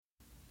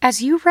As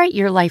you write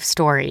your life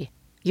story,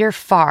 you're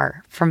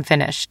far from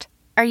finished.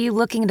 Are you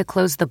looking to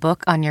close the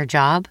book on your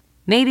job?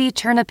 Maybe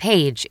turn a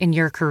page in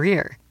your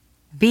career?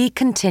 Be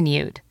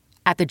continued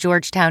at the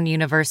Georgetown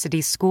University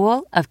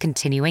School of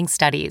Continuing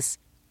Studies.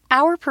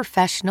 Our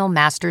professional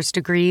master's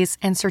degrees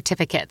and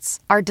certificates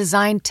are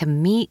designed to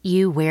meet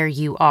you where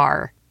you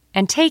are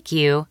and take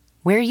you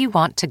where you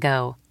want to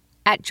go.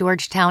 At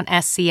Georgetown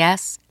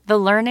SCS, the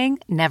learning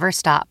never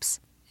stops,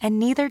 and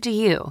neither do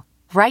you.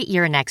 Write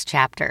your next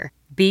chapter.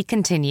 Be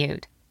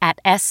continued at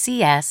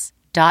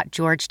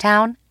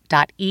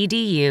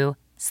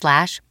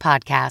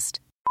scs.georgetown.edu/podcast.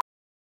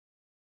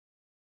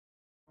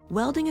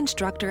 Welding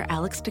instructor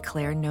Alex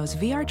DeClaire knows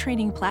VR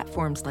training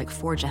platforms like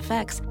Forge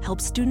FX help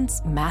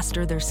students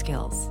master their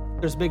skills.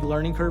 There's a big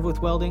learning curve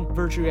with welding.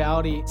 Virtual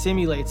reality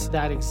simulates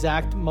that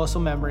exact muscle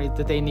memory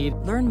that they need.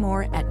 Learn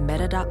more at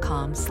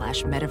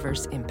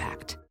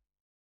meta.com/metaverseimpact.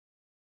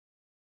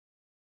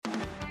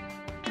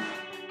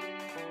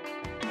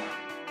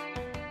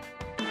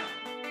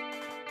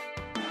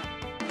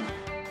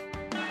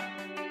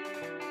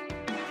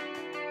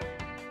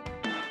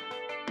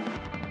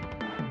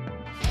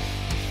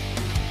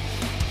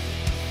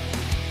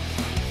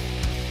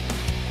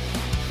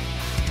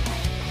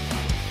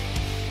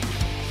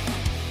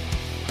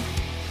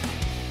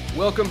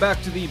 Welcome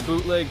back to the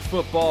Bootleg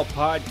Football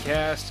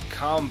Podcast,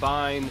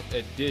 Combine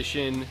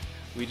Edition.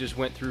 We just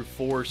went through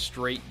 4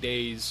 straight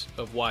days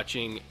of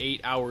watching 8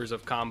 hours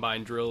of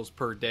Combine drills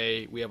per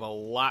day. We have a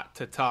lot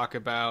to talk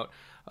about.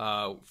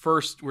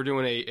 First, we're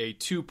doing a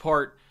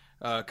 2-part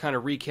kind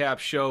of recap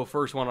show.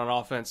 First one on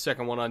offense,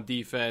 second one on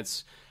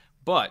defense.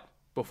 But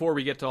before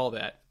we get to all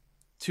that,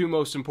 2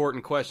 most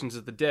important questions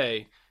of the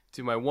day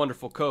to my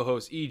wonderful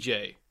co-host,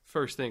 EJ.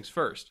 First things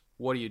first,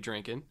 what are you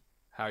drinking?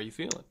 How are you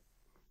feeling?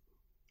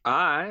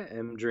 I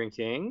am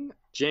drinking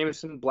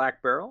Jameson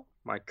Black Barrel,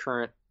 my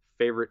current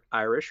favorite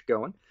Irish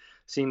going.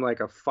 Seemed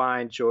like a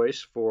fine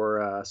choice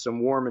for some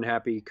warm and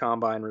happy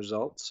Combine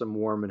results, some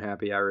warm and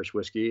happy Irish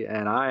whiskey,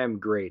 and I am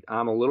great.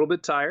 I'm a little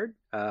bit tired.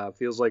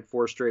 Feels like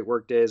 4 straight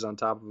work days on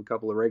top of a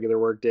couple of regular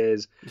work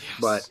days, yes.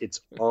 But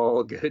it's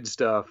all good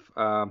stuff.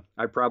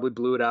 I probably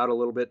blew it out a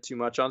little bit too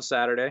much on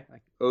Saturday.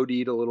 I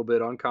OD'd a little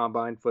bit on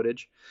Combine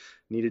footage.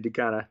 Needed to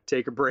kind of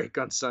take a break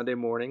on Sunday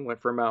morning,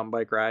 went for a mountain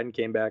bike ride and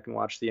came back and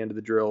watched the end of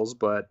the drills.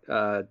 But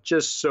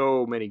just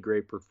so many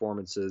great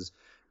performances.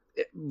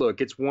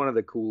 Look, it's one of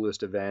the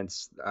coolest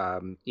events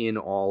in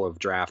all of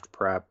draft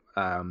prep.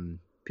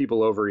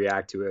 People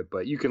overreact to it,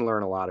 but you can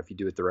learn a lot if you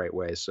do it the right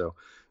way. So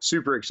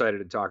super excited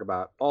to talk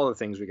about all the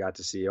things we got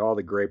to see, all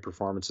the great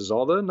performances,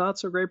 all the not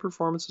so great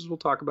performances. We'll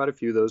talk about a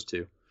few of those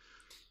too.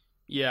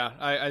 Yeah,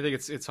 I think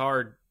it's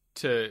hard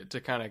to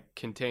kind of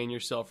contain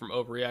yourself from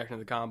overreacting to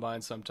the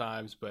Combine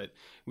sometimes, but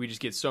we just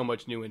get so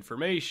much new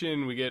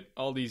information. We get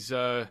all these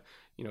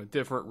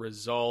different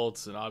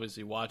results, and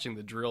obviously watching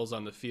the drills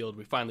on the field,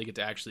 we finally get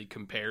to actually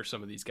compare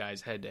some of these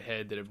guys head to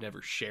head that have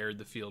never shared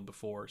the field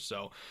before.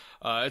 So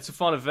it's a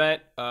fun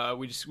event.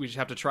 We just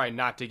have to try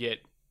not to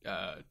get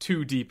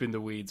too deep in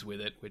the weeds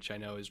with it, which I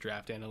know as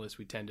draft analysts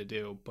we tend to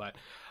do. But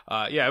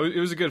it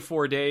was a good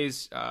 4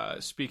 days.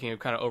 Speaking of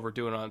kind of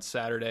overdoing on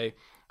Saturday,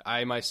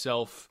 I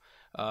myself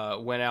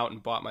went out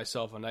and bought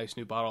myself a nice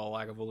new bottle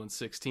of Lagavulin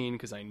 16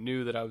 because I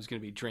knew that I was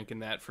going to be drinking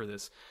that for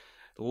this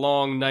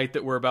long night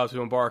that we're about to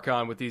embark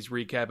on with these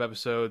recap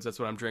episodes. That's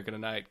what I'm drinking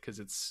tonight because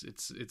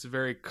it's a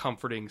very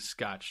comforting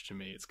scotch to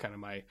me. It's kind of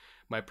my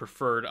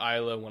preferred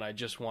Islay when I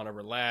just want to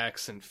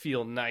relax and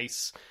feel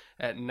nice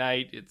at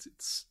night.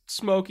 It's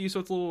smoky,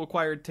 so it's a little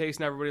acquired taste,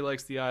 and everybody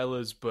likes the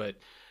Islays, but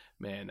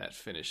man, that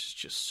finish is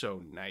just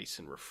so nice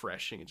and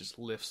refreshing. It just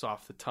lifts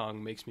off the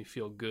tongue, makes me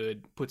feel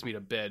good, puts me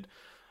to bed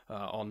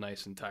all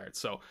nice and tired.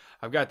 So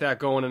I've got that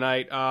going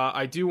tonight.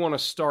 I do want to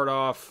start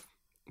off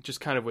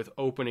just kind of with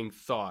opening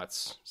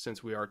thoughts,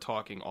 since we are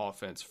talking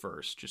offense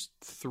first. Just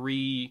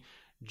 3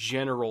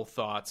 general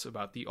thoughts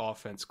about the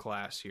offense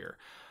class here.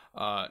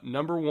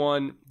 Number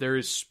 1, there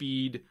is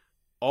speed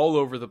all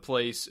over the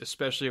place,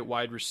 especially at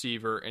wide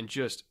receiver, and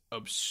just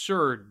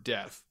absurd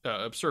depth.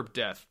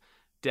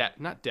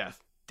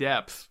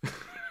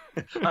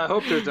 I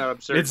hope there's not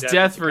absurd. It's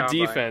death for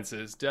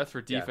defenses. Death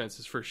for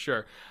defenses for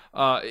sure.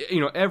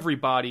 Every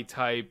body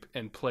type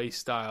and play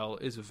style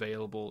is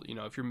available.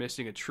 If you're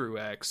missing a true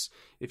X,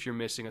 if you're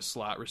missing a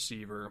slot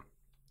receiver,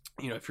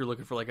 if you're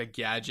looking for like a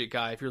gadget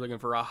guy, if you're looking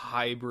for a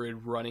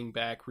hybrid running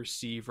back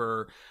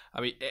receiver,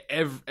 I mean,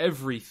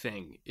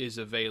 everything is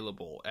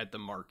available at the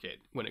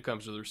market when it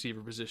comes to the receiver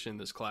position in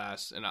this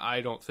class. And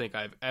I don't think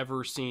I've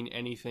ever seen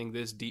anything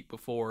this deep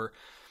before.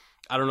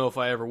 I don't know if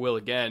I ever will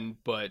again,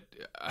 but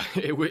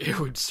it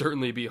would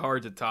certainly be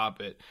hard to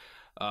top it.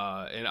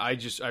 And I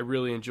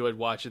really enjoyed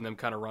watching them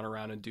kind of run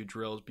around and do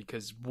drills,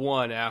 because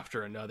one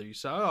after another, you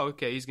saw, oh,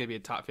 okay, he's going to be a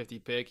top 50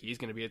 pick. He's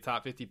going to be a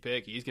top 50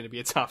 pick. He's going to be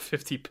a top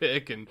 50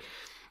 pick. And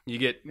you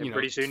get,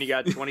 pretty soon you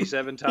got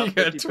 27 top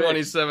 50 picks.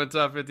 27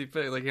 top 50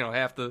 picks. Like,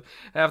 half the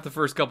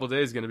first couple of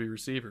days is going to be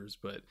receivers,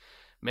 but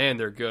man,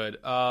 they're good.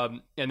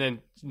 And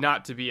then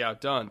not to be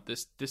outdone,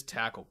 this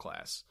tackle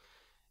class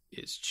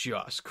is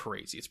just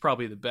crazy. It's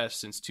probably the best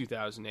since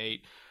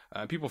 2008.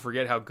 People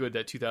forget how good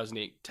that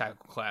 2008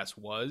 tackle class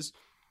was.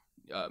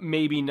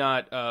 Maybe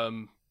not a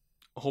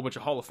whole bunch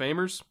of Hall of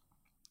Famers,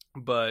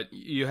 but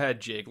you had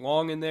Jake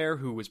Long in there,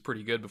 who was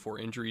pretty good before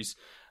injuries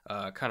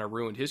kind of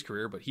ruined his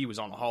career, but he was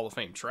on the Hall of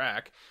Fame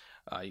track.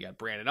 You got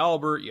Brandon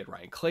Albert, you had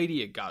Ryan Clady,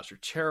 you had Gosser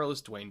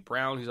Cherilus, Dwayne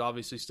Brown, who's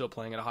obviously still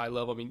playing at a high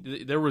level. I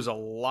mean, there was a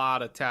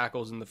lot of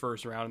tackles in the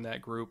first round in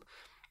that group,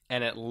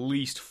 and at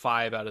least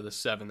 5 out of the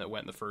 7 that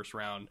went in the first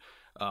round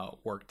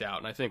worked out.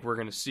 And I think we're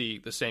going to see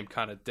the same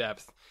kind of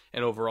depth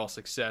and overall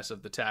success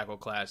of the tackle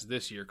class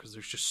this year because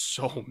there's just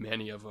so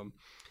many of them.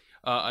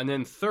 And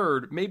then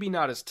third, maybe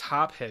not as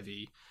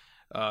top-heavy,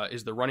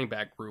 is the running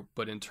back group,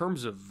 but in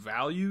terms of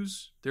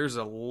values, there's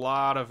a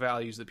lot of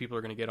values that people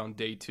are going to get on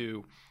day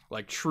 2,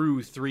 like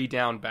true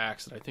 3-down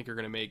backs that I think are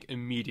going to make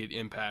immediate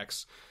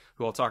impacts,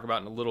 who I'll talk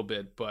about in a little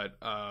bit. But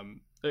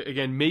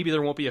again, maybe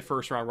there won't be a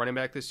first-round running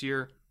back this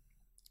year.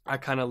 I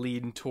kind of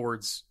lean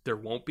towards there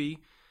won't be,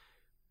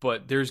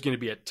 but there's going to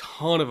be a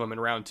ton of them in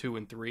round 2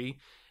 and 3,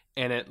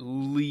 and at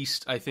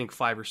least I think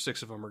 5 or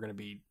 6 of them are going to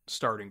be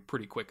starting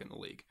pretty quick in the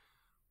league.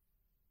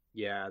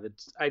 Yeah,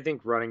 I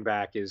think running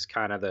back is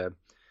kind of the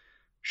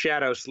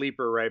shadow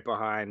sleeper right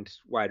behind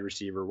wide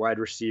receiver. Wide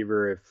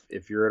receiver,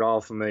 if you're at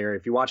all familiar,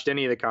 if you watched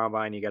any of the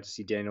combine, you got to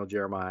see Daniel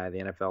Jeremiah, the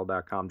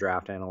NFL.com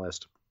draft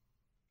analyst.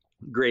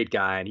 Great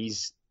guy, and he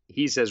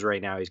says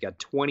right now he's got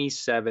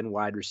 27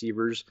 wide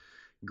receivers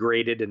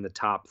graded in the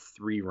top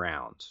 3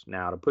 rounds.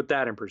 Now, to put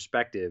that in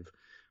perspective,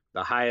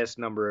 the highest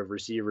number of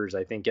receivers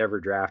I think ever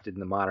drafted in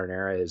the modern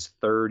era is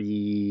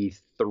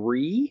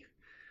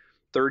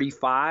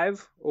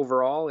 35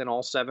 overall in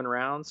all 7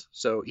 rounds.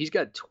 So he's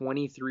got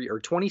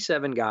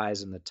 27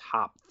 guys in the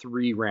top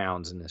 3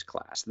 rounds in this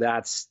class.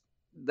 That's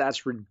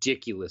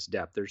ridiculous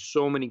depth. There's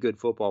so many good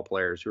football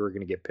players who are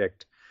going to get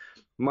picked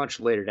much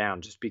later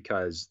down just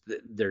because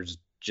there's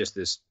just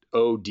this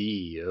OD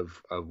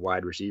of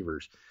wide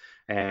receivers.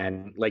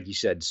 And like you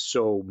said,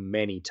 so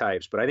many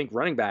types. But I think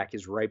running back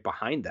is right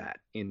behind that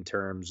in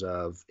terms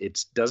of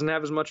it doesn't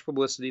have as much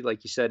publicity.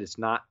 Like you said, it's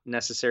not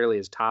necessarily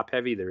as top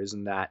heavy. There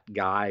isn't that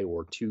guy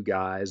or 2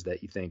 guys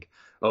that you think,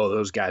 oh,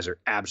 those guys are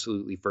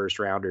absolutely first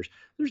rounders.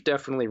 There's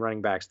definitely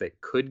running backs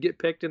that could get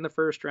picked in the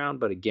first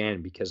round. But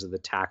again, because of the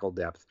tackle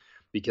depth,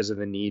 because of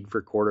the need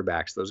for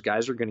quarterbacks, those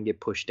guys are going to get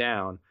pushed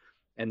down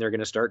and they're going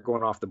to start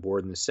going off the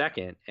board in the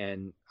second.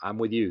 And I'm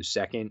with you,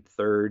 second,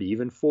 third,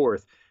 even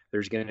fourth.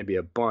 There's going to be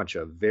a bunch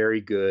of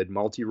very good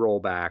multi-role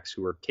backs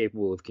who are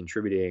capable of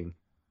contributing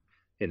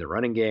in the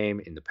running game,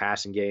 in the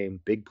passing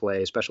game, big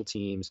play, special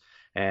teams.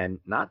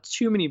 And not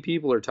too many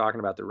people are talking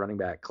about the running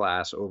back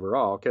class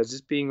overall because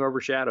it's being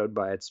overshadowed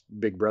by its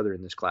big brother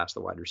in this class,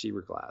 the wide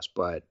receiver class.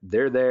 But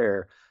they're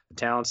there, the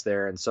talent's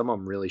there, and some of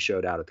them really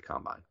showed out at the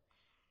combine.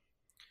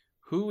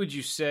 Who would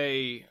you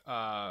say,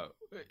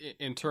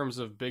 in terms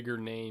of bigger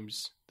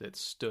names that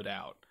stood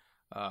out?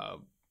 I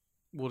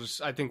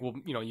think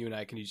you and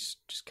I can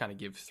just kind of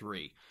give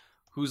 3.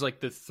 Who's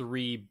like the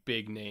 3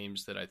 big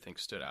names that I think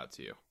stood out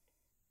to you?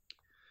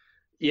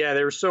 Yeah,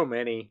 there were so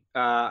many.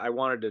 I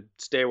wanted to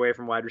stay away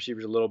from wide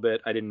receivers a little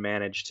bit. I didn't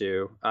manage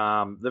to.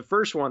 The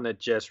first one that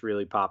just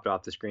really popped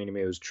off the screen to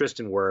me was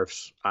Tristan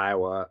Wirfs,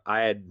 Iowa. I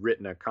had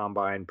written a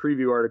combine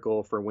preview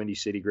article for Windy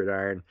City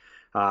Gridiron.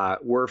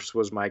 Wirfs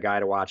was my guy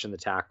to watch in the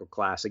tackle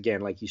class.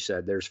 Again, like you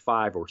said, there's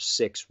 5 or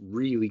 6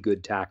 really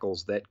good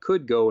tackles that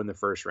could go in the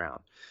first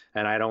round.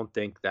 And I don't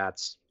think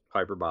that's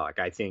hyperbolic.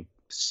 I think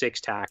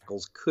 6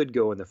 tackles could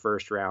go in the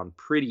first round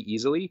pretty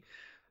easily.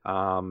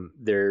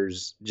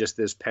 There's just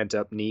this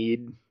pent-up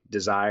need,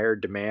 desire,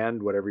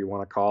 demand, whatever you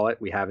want to call it.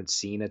 We haven't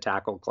seen a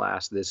tackle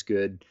class this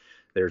good.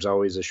 There's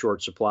always a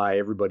short supply.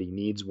 Everybody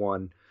needs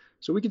one.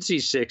 So we could see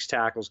 6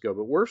 tackles go.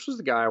 But Wirfs was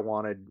the guy I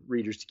wanted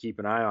readers to keep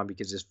an eye on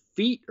because his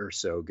feet are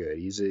so good.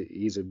 He's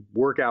a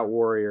workout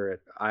warrior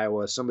at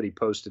Iowa. Somebody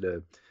posted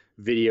a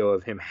video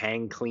of him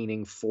hang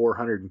cleaning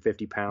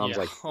 450 pounds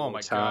like 4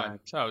 times. God,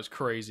 that was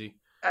crazy.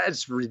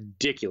 That's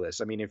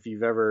ridiculous. I mean, if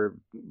you've ever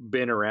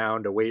been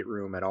around a weight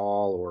room at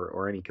all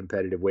or any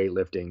competitive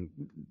weightlifting,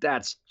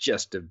 that's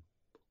just a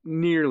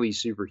nearly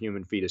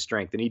superhuman feat of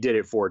strength. And he did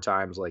it 4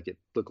 times like it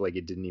looked like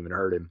it didn't even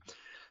hurt him.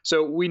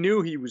 So we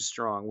knew he was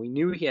strong. We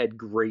knew he had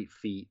great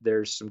feet.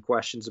 There's some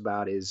questions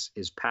about his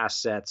pass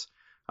sets,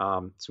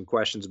 some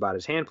questions about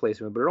his hand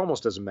placement, but it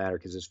almost doesn't matter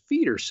because his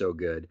feet are so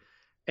good.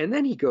 And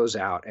then he goes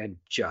out and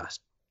just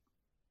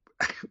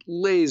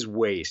lays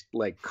waste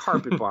like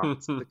carpet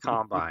bombs at the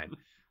combine.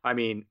 I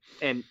mean,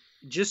 and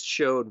just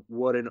showed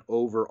what an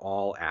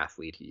overall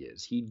athlete he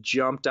is. He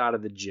jumped out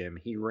of the gym.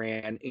 He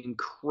ran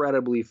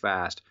incredibly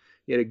fast.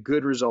 He had a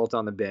good result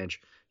on the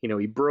bench. You know,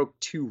 he broke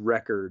 2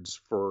 records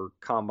for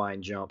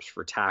combine jumps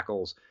for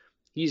tackles.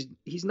 He's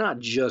not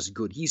just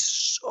good. He's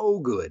so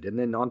good. And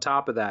then on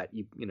top of that,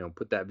 you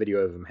put that video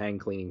of him hang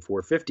cleaning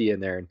 450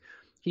 in there, and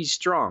he's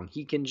strong.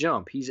 He can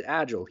jump. He's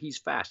agile. He's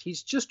fast.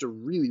 He's just a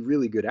really,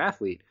 really good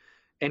athlete.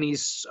 and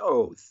he's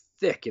so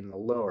thick in the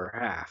lower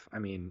half. I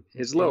mean,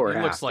 his lower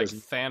half looks like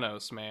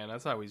Thanos, man.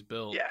 That's how he's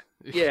built.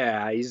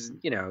 Yeah, he's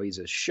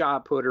a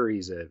shot putter.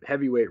 He's a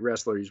heavyweight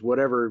wrestler. He's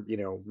whatever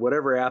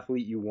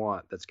athlete you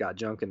want that's got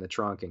junk in the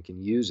trunk and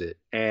can use it.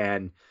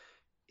 And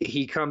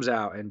he comes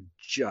out and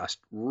just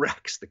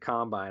wrecks the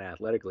combine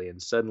athletically.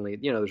 And suddenly,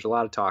 there's a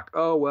lot of talk.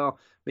 Oh, well,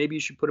 maybe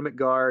you should put him at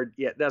guard.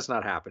 Yeah, that's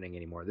not happening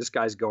anymore. This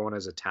guy's going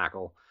as a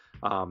tackle.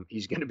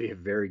 He's going to be a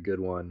very good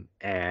one.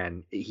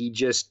 And he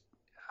just,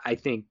 I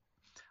think,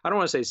 I don't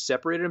want to say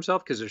separated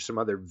himself, because there's some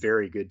other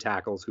very good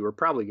tackles who are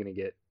probably going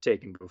to get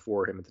taken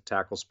before him at the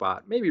tackle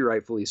spot, maybe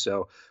rightfully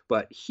so,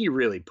 but he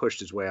really pushed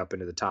his way up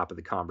into the top of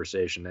the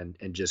conversation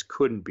and just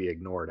couldn't be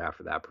ignored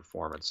after that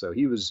performance. So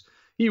he was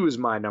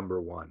my number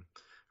one.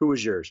 Who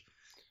was yours?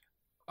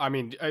 I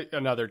mean,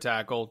 another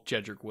tackle,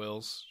 Jedrick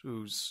Wills,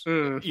 who's,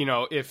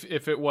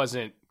 if it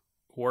wasn't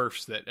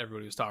Wirfs that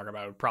everybody was talking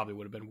about, it probably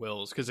would have been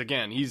Wills, because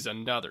again, he's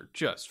another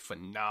just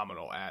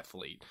phenomenal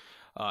athlete.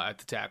 At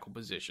the tackle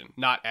position,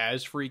 not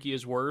as freaky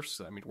as Wirfs.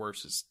 I mean,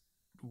 Wirfs is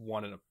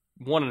one in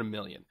a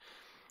million,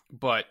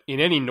 but in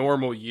any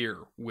normal year,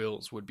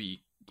 Wills would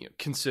be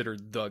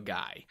considered the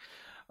guy.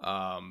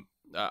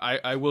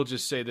 I will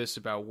just say this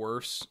about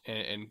Wirfs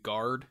and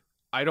guard.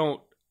 I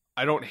don't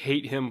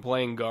hate him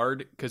playing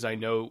guard, because I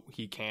know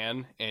he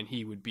can, and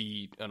he would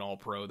be an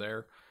all-pro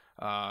there.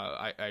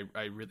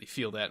 I really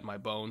feel that in my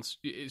bones.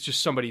 It's just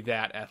somebody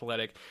that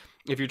athletic.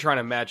 If you're trying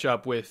to match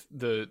up with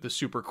the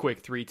super quick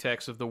 3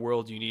 techs of the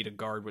world, you need a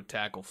guard with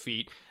tackle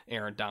feet.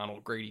 Aaron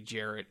Donald, Grady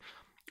Jarrett,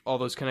 all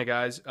those kind of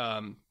guys.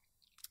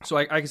 So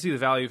I can see the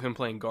value of him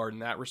playing guard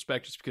in that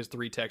respect, just because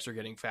 3 techs are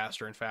getting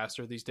faster and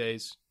faster these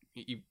days.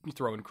 You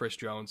throw in Chris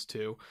Jones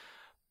too.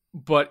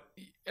 But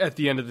at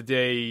the end of the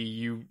day,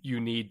 you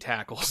need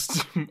tackles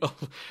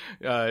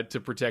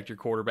to protect your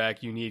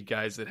quarterback. You need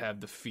guys that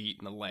have the feet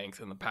and the length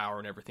and the power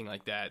and everything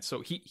like that.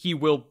 So he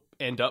will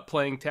end up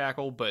playing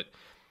tackle, but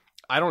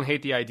I don't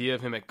hate the idea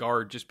of him at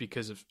guard, just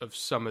because of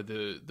some of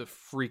the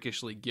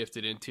freakishly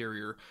gifted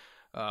interior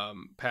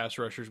pass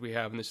rushers we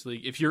have in this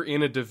league. If you're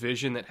in a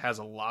division that has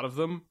a lot of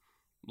them,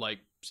 like,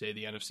 say,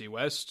 the NFC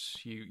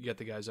West, you get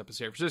the guys up in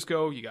San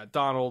Francisco, you got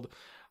Donald.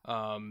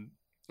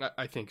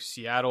 I think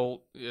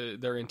Seattle,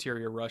 their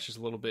interior rush is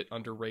a little bit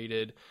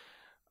underrated.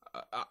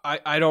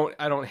 I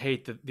don't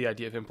hate the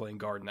idea of him playing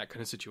guard in that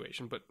kind of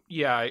situation, but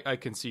yeah, I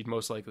concede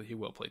most likely he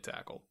will play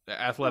tackle.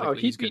 Athletically,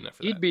 he's good enough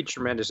for that. He'd be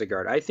tremendous at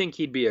guard. I think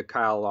he'd be a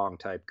Kyle Long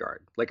type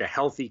guard, like a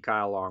healthy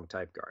Kyle Long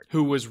type guard.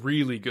 Who was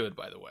really good,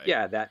 by the way.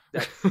 Yeah, that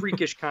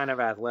freakish kind of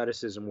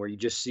athleticism where you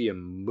just see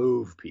him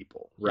move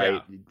people,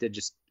 right? Yeah. They're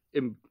just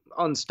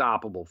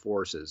unstoppable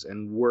forces.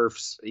 And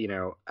Wirfs,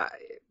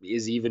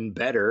 is even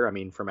better, I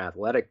mean, from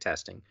athletic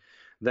testing,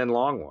 than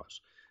Long was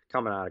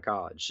coming out of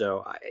college.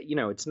 So,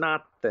 it's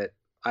not that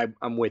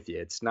I'm with you.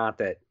 It's not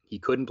that he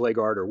couldn't play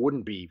guard or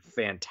wouldn't be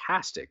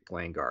fantastic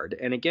playing guard.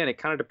 And again, it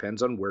kind of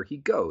depends on where he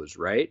goes,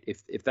 right?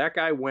 If that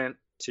guy went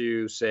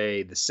to,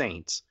 say, the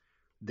Saints,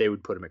 they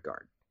would put him at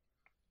guard.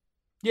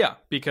 Yeah,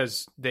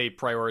 because they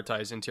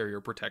prioritize interior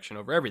protection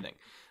over everything.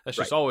 That's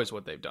just always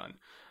what they've done.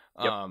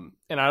 Yep.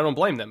 And I don't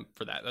blame them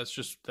for that.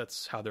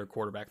 That's how their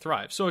quarterback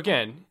thrives. So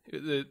again,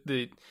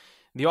 the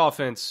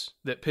offense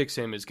that picks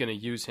him is going to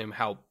use him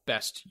how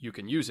best you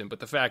can use him. But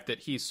the fact that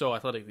he's so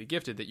athletically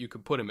gifted that you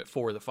could put him at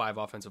 4 of the 5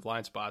 offensive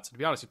line spots, and to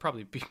be honest, he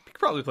could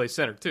probably play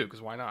center too,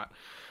 because why not?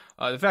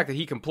 The fact that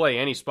he can play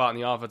any spot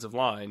in the offensive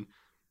line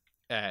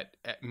at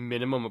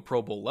minimum a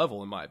Pro Bowl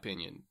level, in my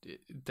opinion,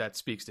 that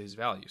speaks to his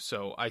value.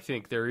 So I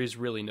think there is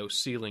really no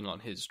ceiling on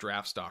his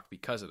draft stock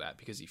because of that,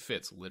 because he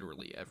fits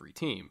literally every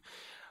team.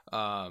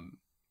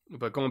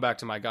 But going back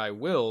to my guy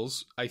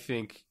Wills, I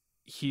think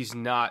he's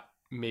not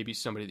maybe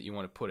somebody that you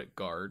want to put at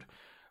guard,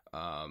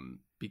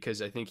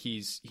 because I think he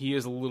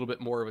is a little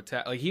bit more of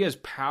a he has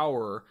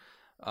power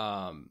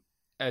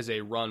as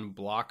a run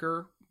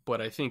blocker, but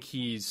I think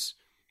he's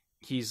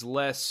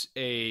less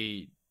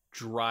a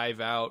drive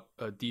out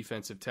a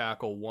defensive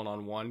tackle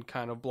one-on-one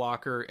kind of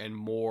blocker, and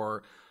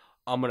more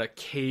I'm going to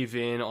cave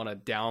in on a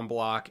down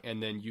block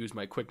and then use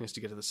my quickness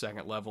to get to the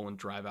second level and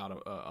drive out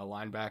a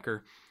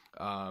linebacker.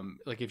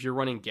 Like if you're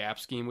running gap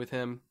scheme with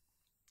him,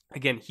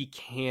 again, he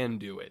can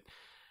do it.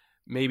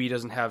 Maybe he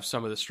doesn't have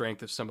some of the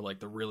strength of some of like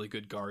the really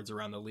good guards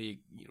around the league,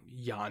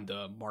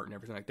 Yanda, Martin,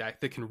 everything like that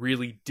can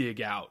really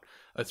dig out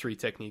a 3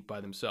 technique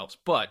by themselves.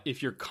 But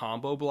if you're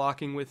combo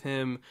blocking with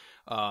him,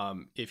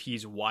 if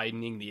he's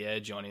widening the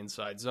edge on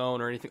inside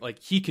zone or anything, like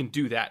he can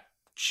do that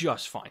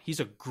just fine. He's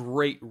a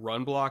great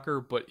run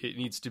blocker, but it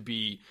needs to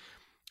be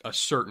a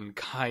certain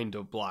kind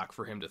of block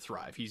for him to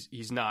thrive.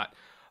 He's not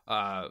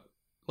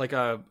like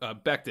a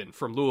Becton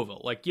from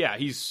Louisville. Like, yeah,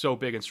 he's so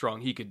big and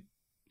strong. He could,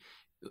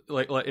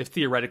 like if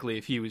theoretically,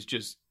 if he was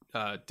just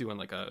doing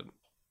like a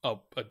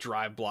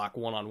drive block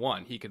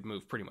one-on-one, he could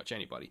move pretty much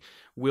anybody.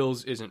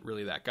 Wills isn't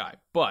really that guy,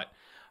 but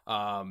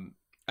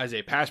as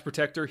a pass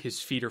protector,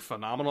 his feet are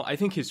phenomenal. I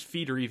think his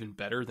feet are even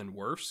better than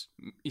Wirfs.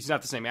 He's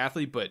not the same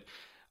athlete, but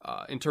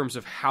in terms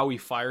of how he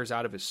fires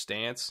out of his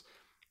stance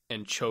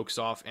and chokes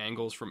off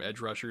angles from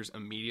edge rushers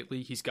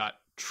immediately. He's got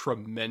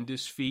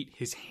tremendous feet.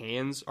 His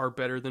hands are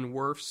better than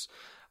Wirf's.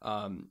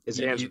 His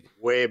hands are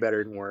way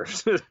better than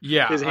Wirf's.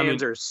 Yeah, his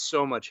hands are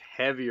so much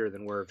heavier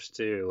than Wirf's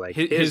too. Like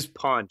his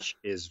punch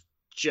is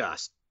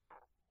just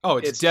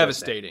it's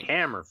devastating,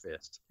 hammer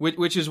fist.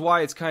 Which is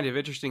why it's kind of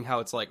interesting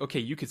how it's like, okay,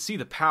 you could see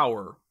the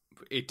power.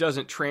 It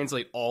doesn't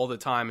translate all the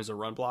time as a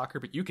run blocker,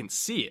 but you can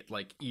see it.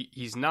 Like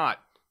he's not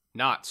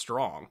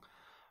strong.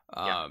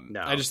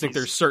 No, I just think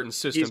there's certain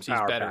systems he's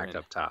better in.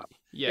 Up top.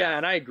 Yeah,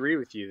 and I agree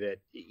with you that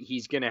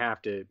he's not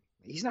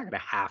going to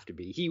have to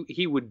be.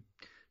 He would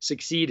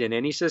succeed in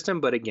any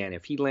system, but again,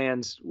 if he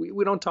lands,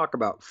 we don't talk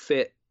about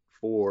fit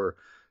for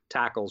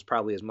tackles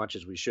probably as much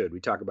as we should.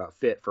 We talk about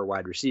fit for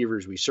wide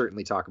receivers. We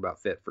certainly talk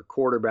about fit for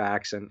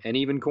quarterbacks and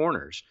even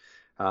corners.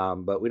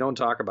 But we don't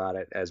talk about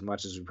it as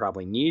much as we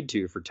probably need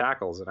to for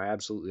tackles. And I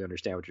absolutely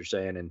understand what you're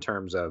saying in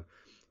terms of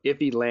if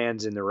he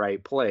lands in the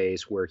right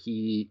place where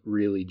he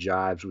really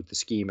jives with the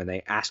scheme and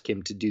they ask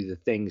him to do the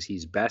things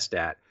he's best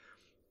at,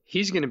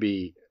 he's going to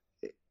be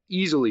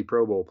easily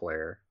Pro Bowl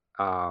player,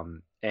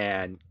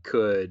 and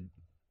could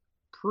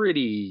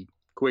pretty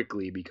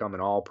quickly become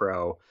an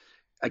All-Pro.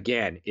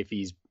 Again, if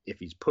he's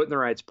put in the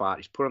right spot,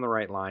 he's put on the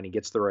right line, he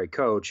gets the right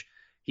coach,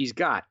 he's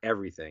got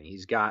everything.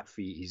 He's got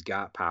feet, he's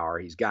got power,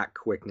 he's got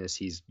quickness,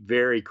 he's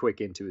very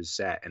quick into his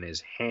set, and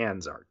his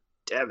hands are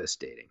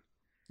devastating.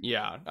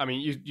 Yeah, I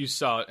mean, you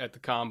saw it at the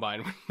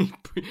combine.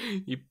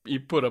 He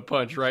put a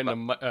punch right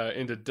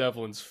into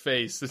Devlin's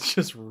face. It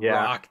just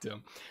rocked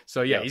him.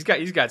 So yeah,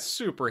 he's got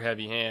super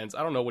heavy hands.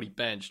 I don't know what he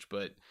benched,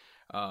 but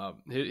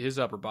his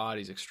upper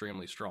body is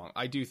extremely strong.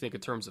 I do think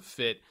in terms of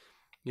fit,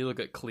 you look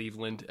at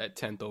Cleveland at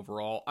 10th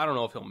overall. I don't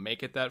know if he'll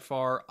make it that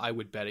far. I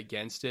would bet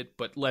against it,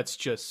 but let's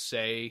just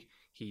say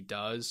he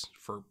does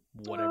for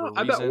whatever reason.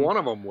 I bet one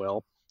of them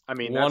will. I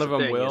mean, one of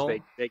them will.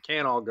 They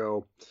can't all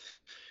go.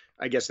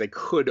 I guess they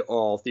could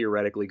all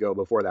theoretically go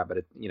before that,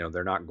 but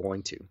they're not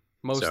going to.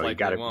 Most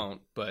likely won't.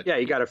 But yeah,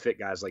 you got to fit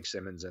guys like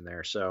Simmons in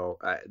there. So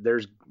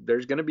there's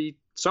going to be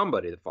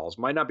somebody that falls.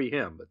 Might not be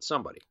him, but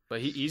somebody.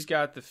 But he's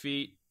got the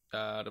feet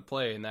to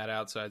play in that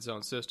outside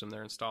zone system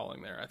they're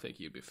installing there. I think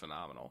he'd be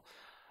phenomenal.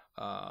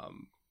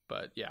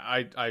 But yeah,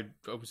 I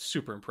was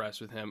super impressed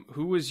with him.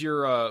 Who was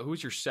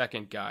your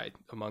second guy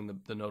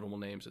among the notable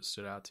names that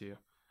stood out to you?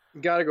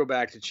 Got to go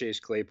back to Chase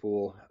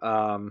Claypool.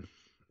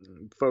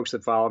 Folks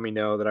that follow me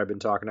know that I've been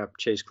talking up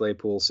Chase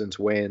Claypool since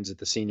weigh-ins at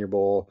the Senior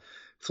Bowl.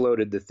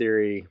 Floated the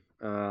theory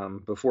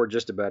before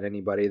just about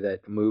anybody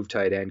that move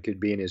tight end could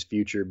be in his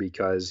future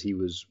because he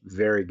was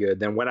very good.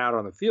 Then went out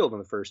on the field on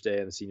the first day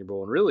of the Senior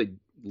Bowl and really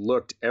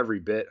looked every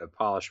bit a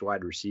polished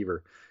wide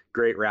receiver.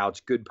 Great routes,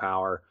 good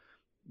power,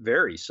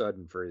 very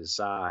sudden for his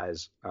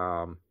size.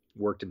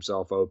 Worked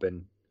himself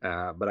open,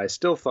 but I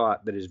still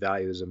thought that his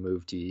value as a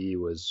move TE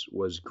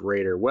was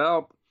greater.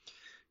 Well,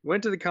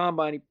 went to the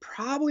combine. He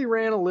probably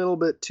ran a little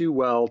bit too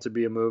well to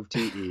be a move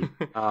TE.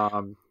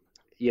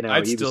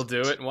 I'd still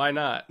do it. Why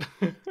not?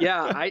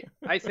 Yeah,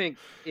 I think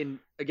in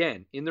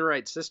the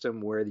right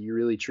system where you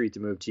really treat the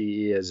move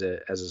TE as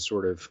a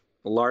sort of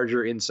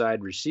larger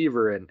inside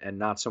receiver and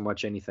not so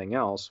much anything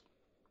else.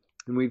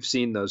 And we've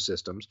seen those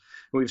systems.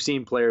 We've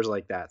seen players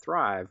like that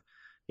thrive.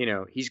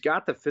 He's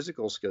got the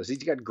physical skills. He's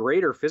got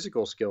greater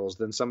physical skills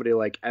than somebody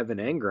like Evan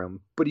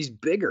Engram, but he's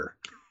bigger.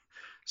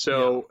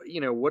 So,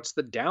 what's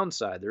the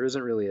downside? There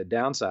isn't really a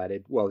downside.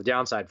 The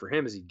downside for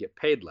him is he'd get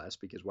paid less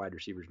because wide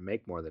receivers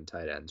make more than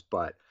tight ends.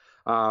 But,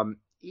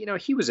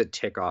 he was a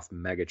tick off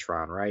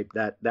Megatron, right?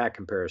 That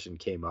comparison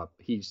came up.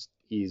 He's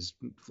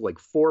like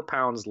 4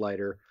 pounds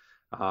lighter,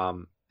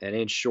 an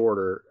inch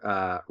shorter,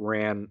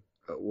 ran,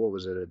 what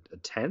was it, a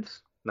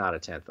tenth? Not a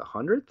tenth,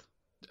 100th?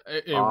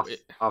 Off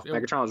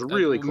Megatron. It was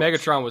really close.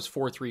 Megatron was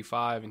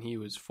 4.35 and he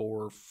was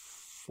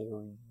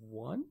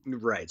 4.41.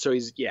 Right. So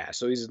he's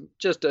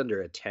just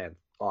under a tenth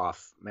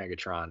off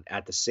Megatron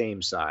at the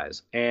same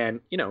size, and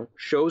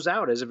shows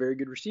out as a very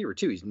good receiver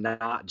too. He's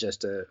not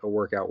just a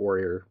workout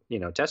warrior,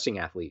 testing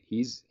athlete.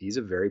 He's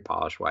a very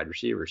polished wide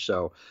receiver.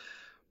 So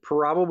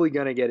probably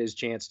going to get his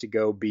chance to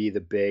go be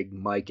the big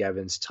Mike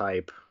Evans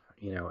type,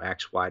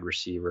 ex wide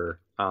receiver.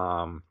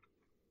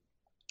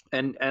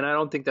 And I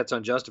don't think that's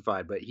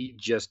unjustified, but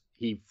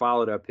he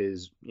followed up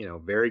his,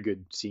 very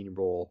good Senior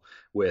Bowl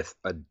with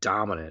a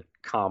dominant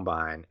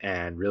combine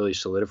and really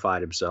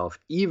solidified himself,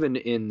 even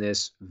in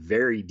this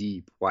very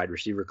deep wide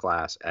receiver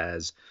class,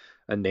 as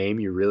a name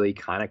you really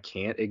kind of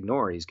can't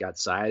ignore. He's got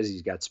size,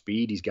 he's got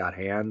speed, he's got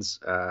hands,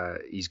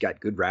 he's got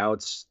good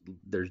routes.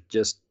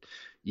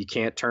 You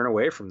can't turn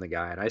away from the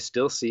guy. And I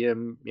still see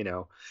him,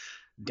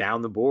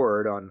 down the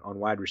board on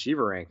wide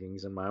receiver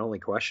rankings. And my only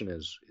question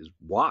is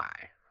why,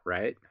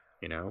 right?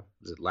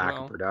 Is it lack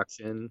of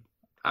production?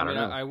 I don't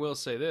know. I will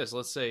say this.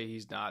 Let's say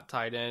he's not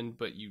tight end,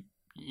 but you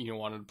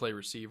wanted to play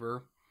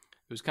receiver.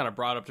 It was kind of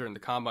brought up during the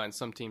combine.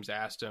 Some teams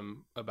asked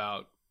him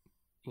about,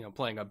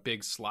 playing a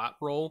big slot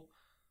role.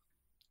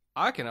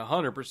 I can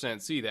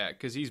 100% see that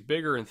because he's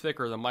bigger and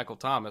thicker than Michael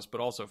Thomas,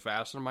 but also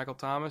faster than Michael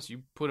Thomas.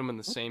 You put him in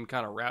the same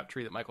kind of route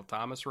tree that Michael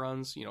Thomas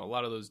runs. A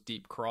lot of those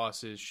deep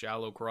crosses,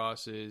 shallow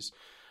crosses.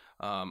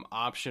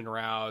 option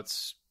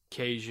routes,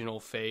 occasional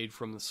fade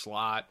from the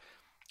slot.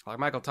 Like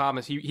Michael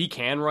Thomas, he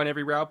can run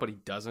every route, but he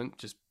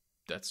doesn't.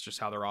 That's just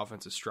how their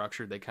offense is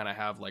structured. They kind of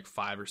have like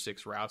 5 or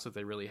 6 routes that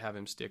they really have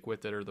him stick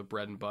with that are the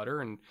bread and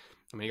butter. And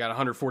I mean, he got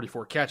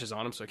 144 catches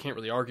on him, so I can't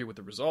really argue with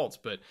the results.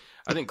 But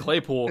I think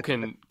Claypool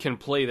can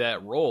play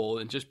that role,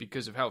 and just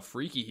because of how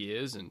freaky he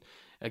is, and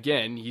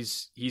again,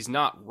 he's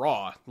not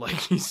raw. Like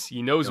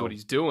he knows what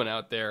he's doing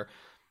out there.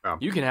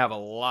 You can have a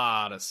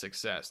lot of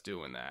success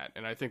doing that.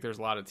 And I think there's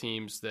a lot of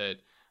teams that,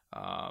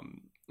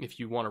 if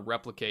you want to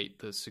replicate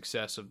the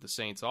success of the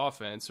Saints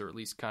offense, or at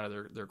least kind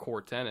of their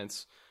core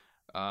tenets,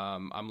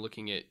 I'm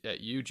looking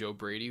at you, Joe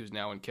Brady, who's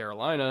now in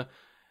Carolina,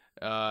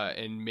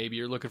 and maybe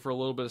you're looking for a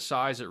little bit of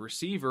size at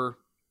receiver.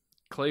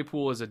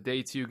 Claypool is a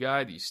day 2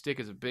 guy that you stick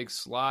as a big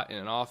slot in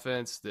an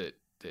offense that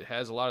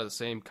has a lot of the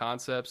same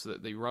concepts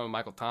that they run with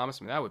Michael Thomas.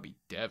 I mean, that would be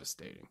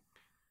devastating.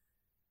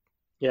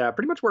 Yeah,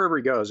 pretty much wherever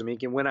he goes. I mean, he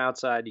can win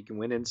outside, he can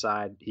win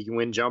inside, he can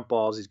win jump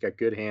balls, he's got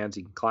good hands,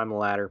 he can climb the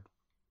ladder,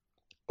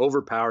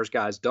 overpowers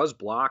guys, does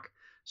block.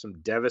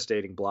 Some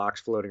devastating blocks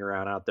floating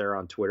around out there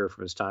on Twitter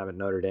from his time at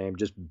Notre Dame,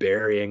 just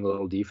burying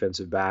little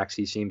defensive backs.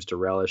 He seems to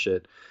relish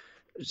it.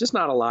 There's just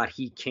not a lot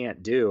he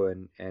can't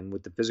do. And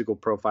with the physical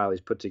profile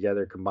he's put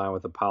together, combined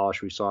with the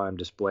polish we saw him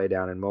display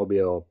down in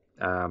Mobile,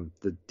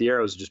 the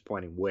arrows are just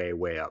pointing way,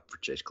 way up for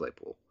Chase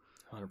Claypool.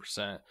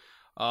 100%.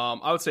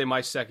 I would say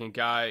my second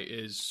guy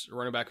is a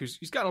running back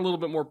he's gotten a little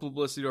bit more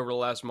publicity over the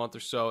last month or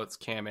so. It's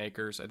Cam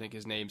Akers. I think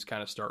his name's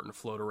kind of starting to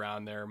float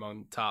around there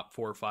among the top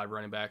 4 or 5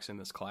 running backs in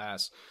this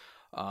class.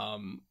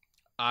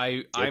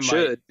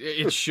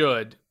 It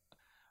should.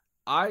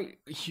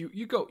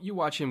 You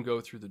watch him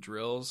go through the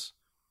drills.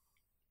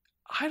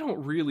 I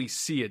don't really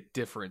see a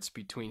difference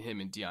between him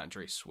and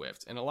DeAndre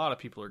Swift, and a lot of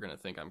people are going to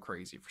think I'm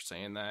crazy for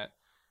saying that.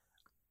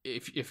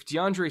 If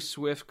DeAndre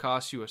Swift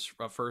costs you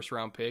a first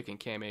round pick and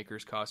Cam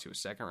Akers costs you a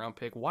second round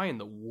pick, why in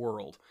the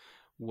world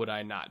would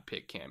I not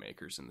pick Cam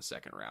Akers in the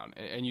second round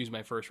and use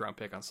my first round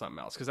pick on something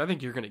else? Because I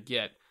think you're going to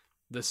get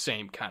the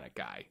same kind of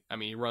guy. I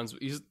mean,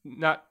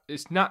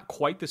 it's not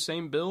quite the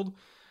same build.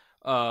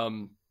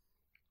 I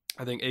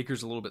think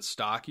Akers a little bit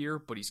stockier,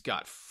 but he's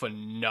got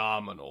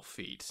phenomenal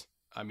feet.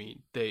 I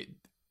mean,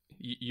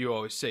 you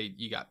always say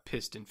you got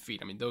piston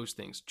feet. I mean, those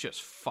things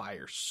just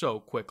fire so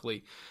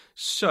quickly.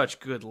 Such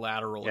good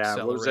lateral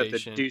acceleration. What was that,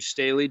 the Deuce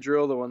Staley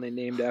drill, the one they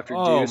named after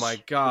Deuce? Oh my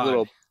God. The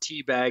little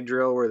teabag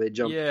drill where they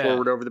jump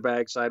forward over the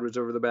bag, sideways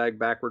over the bag,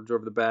 backwards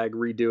over the bag,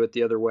 redo it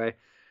the other way.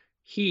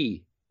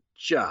 He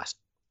just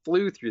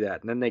flew through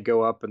that, and then they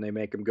go up and they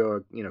make him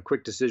go,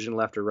 quick decision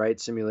left or right,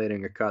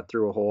 simulating a cut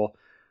through a hole.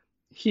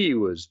 He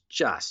was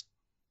just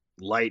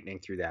lightning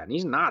through that, and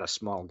he's not a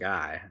small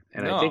guy.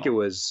 And no. I think it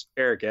was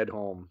Eric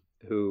Edholm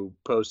who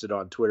posted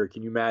on Twitter,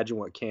 can you imagine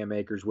what Cam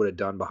Akers would have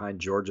done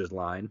behind Georgia's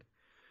line?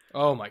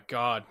 Oh my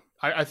God.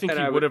 I think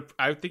he would have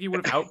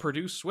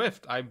outproduced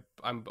Swift. I'm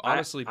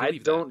honestly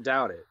believe that. I don't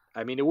doubt it.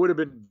 I mean, it would have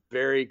been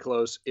very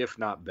close, if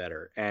not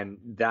better. And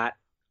that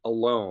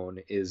alone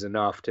is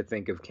enough to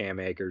think of Cam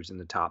Akers in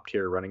the top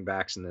tier running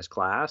backs in this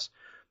class.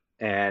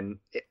 And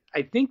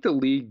I think the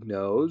league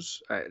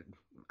knows.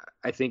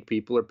 I think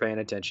people are paying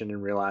attention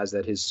and realize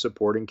that his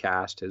supporting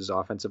cast, his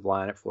offensive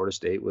line at Florida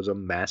State, was a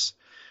mess.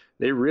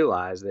 They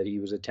realized that he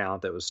was a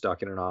talent that was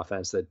stuck in an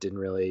offense that didn't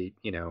really,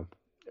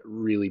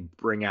 really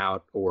bring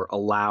out or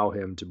allow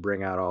him to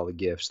bring out all the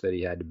gifts that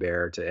he had to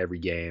bear to every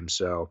game.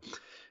 So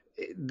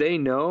they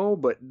know,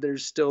 but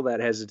there's still that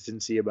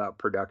hesitancy about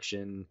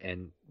production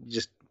and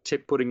just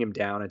putting him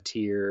down a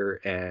tier,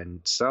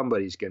 and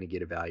somebody's going to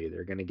get a value.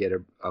 They're going to get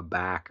a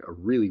back, a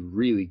really,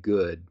 really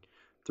good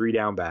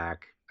 3-down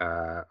back,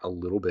 a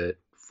little bit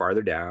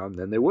farther down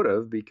than they would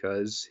have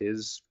because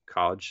his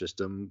college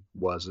system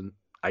wasn't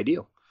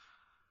ideal.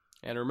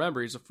 And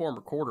remember, he's a former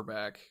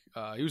quarterback.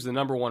 He was the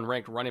number 1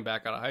 ranked running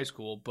back out of high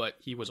school, but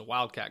he was a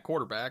Wildcat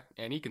quarterback,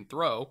 and he can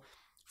throw.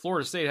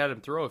 Florida State had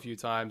him throw a few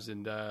times,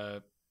 and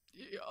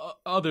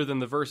other than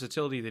the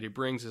versatility that he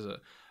brings as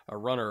a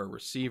runner, a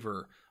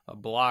receiver, a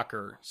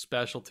blocker,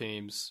 special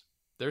teams,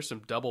 there's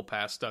some double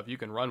pass stuff you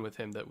can run with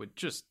him that would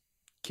just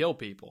kill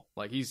people.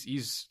 Like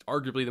he's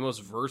arguably the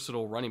most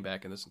versatile running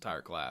back in this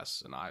entire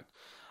class, and I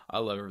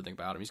love everything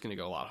about him. He's going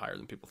to go a lot higher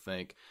than people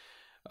think.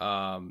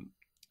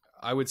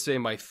 I would say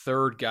my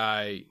third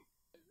guy,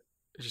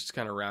 just to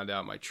kind of round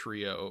out my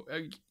trio,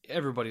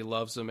 everybody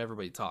loves him,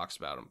 everybody talks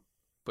about him,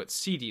 but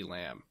CeeDee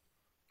Lamb,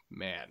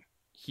 man,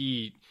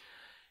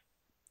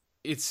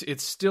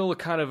 it's still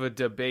kind of a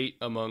debate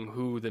among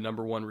who the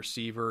number 1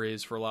 receiver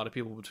is for a lot of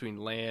people between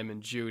Lamb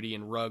and Judy,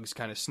 and Ruggs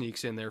kind of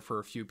sneaks in there for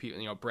a few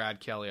people. Brad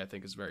Kelly, I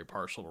think, is very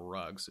partial to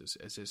Ruggs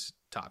as his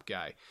top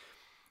guy.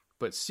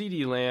 But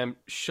CeeDee Lamb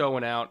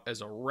showing out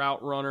as a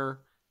route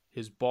runner,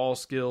 his ball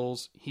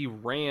skills, he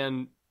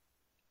ran...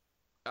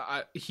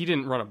 he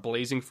didn't run a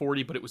blazing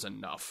 40, but it was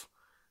enough.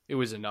 It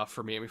was enough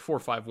for me. I mean,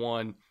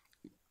 4.51,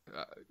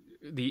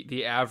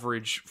 the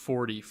average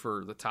 40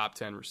 for the top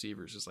 10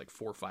 receivers is like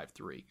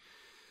 4.53.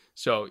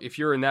 So if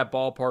you're in that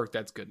ballpark,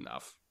 that's good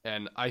enough.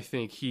 And I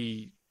think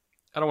he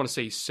I don't want to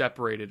say he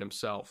separated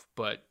himself,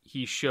 but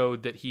he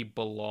showed that he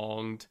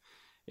belonged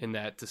in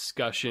that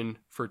discussion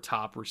for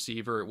top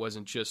receiver. It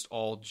wasn't just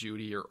all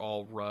Jeudy or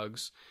all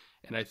Ruggs.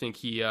 And I think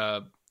he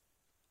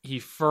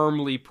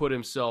firmly put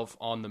himself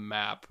on the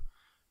map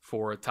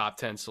for a top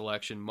 10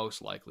 selection,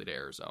 most likely to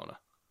Arizona.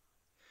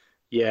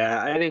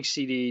 Yeah, I think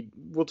CD,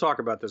 we'll talk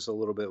about this a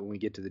little bit when we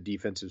get to the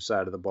defensive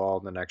side of the ball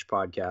in the next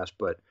podcast,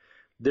 but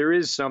there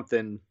is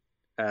something,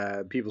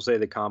 people say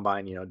the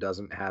combine,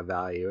 doesn't have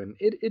value, and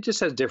it just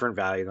has different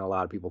value than a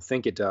lot of people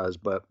think it does.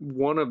 But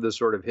one of the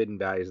sort of hidden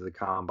values of the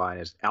combine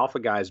is alpha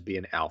guys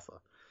being alpha,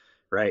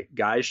 right?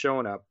 Guys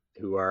showing up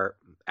who are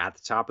at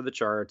the top of the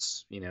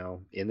charts,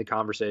 in the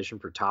conversation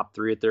for top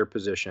 3 at their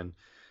position.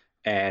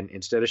 And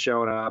instead of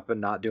showing up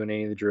and not doing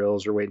any of the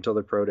drills or waiting until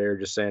their pro day or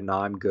just saying, no,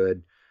 I'm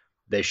good,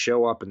 they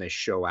show up and they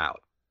show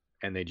out.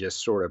 And they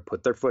just sort of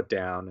put their foot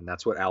down. And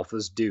that's what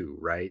alphas do,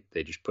 right?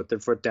 They just put their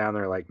foot down.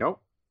 They're like,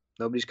 nope,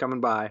 nobody's coming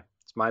by.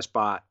 It's my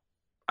spot.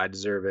 I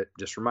deserve it.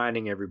 Just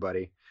reminding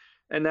everybody.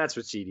 And that's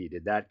what CD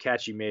did. That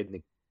catch he made in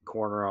the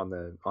corner on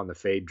the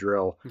fade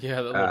drill.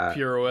 Yeah, the little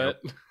pirouette.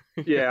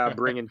 Yeah,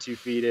 bringing 2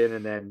 feet in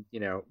and then,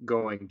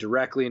 going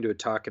directly into a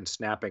tuck and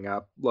snapping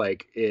up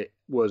like it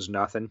was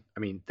nothing. I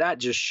mean, that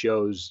just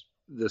shows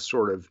the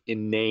sort of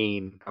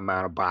inane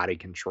amount of body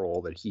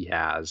control that he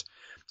has.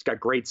 He's got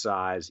great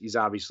size. He's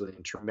obviously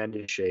in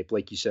tremendous shape.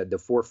 Like you said, the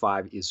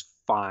 4.5 is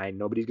fine.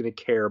 Nobody's going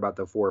to care about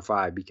the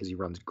 4.5 because he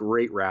runs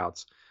great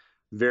routes,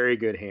 very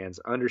good hands,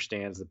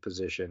 understands the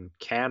position,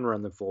 can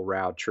run the full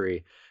route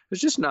tree.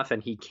 There's just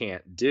nothing he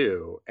can't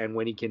do. And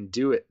when he can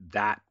do it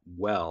that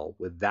well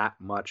with that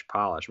much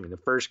polish, I mean, the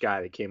first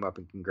guy that came up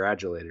and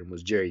congratulated him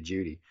was Jerry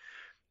Jeudy.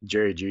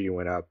 Jerry Jeudy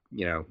went up,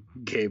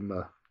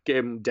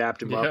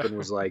 dapped him up and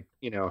was like,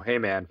 hey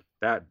man,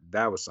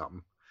 that was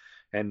something.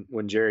 And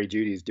when Jerry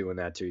Judy's doing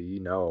that to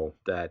you,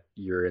 that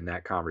you're in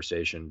that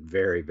conversation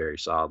very, very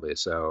solidly.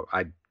 So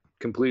I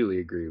completely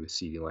agree with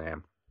CeeDee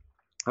Lamb.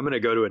 I'm going to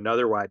go to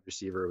another wide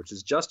receiver, which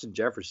is Justin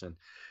Jefferson.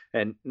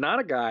 And not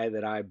a guy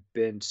that I've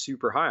been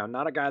super high on,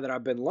 not a guy that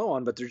I've been low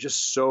on, but there's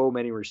just so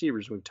many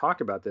receivers. We've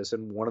talked about this,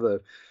 and one of the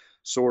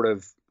sort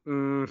of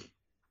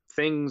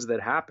things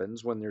that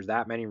happens when there's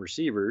that many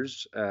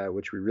receivers,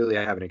 which we really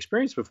haven't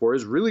experienced before,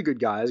 is really good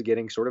guys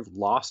getting sort of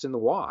lost in the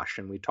wash.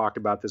 And we talked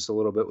about this a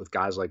little bit with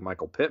guys like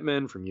Michael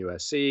Pittman from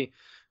USC,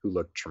 who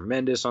looked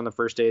tremendous on the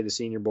first day of the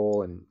Senior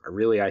Bowl, and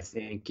really, I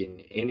think in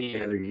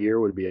any other year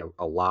would be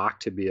a lock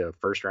to be a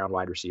first-round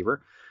wide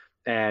receiver.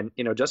 And,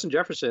 Justin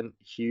Jefferson,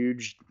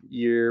 huge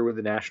year with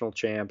the national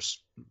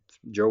champs,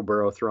 Joe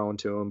Burrow throwing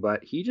to him,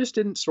 but he just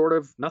didn't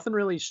nothing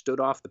really stood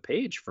off the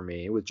page for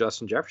me with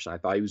Justin Jefferson. I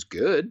thought he was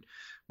good,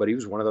 but he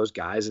was one of those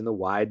guys in the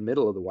wide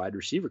middle of the wide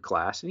receiver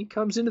class. And he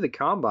comes into the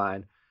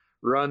combine,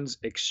 runs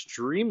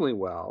extremely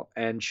well,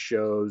 and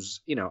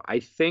shows,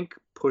 I think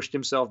pushed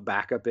himself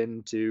back up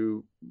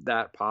into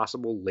that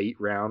possible late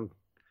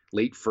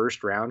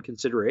first round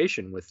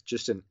consideration with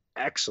just an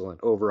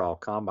excellent overall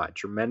combine,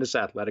 tremendous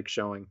athletic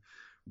showing,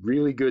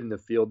 really good in the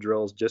field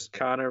drills, just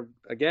kind of,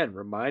 again,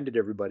 reminded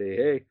everybody,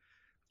 hey,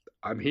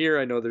 I'm here.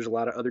 I know there's a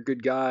lot of other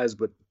good guys,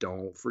 but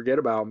don't forget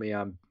about me.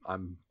 I'm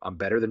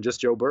better than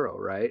just Joe Burrow,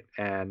 right?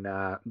 And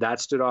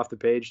that stood off the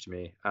page to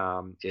me.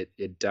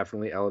 It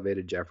definitely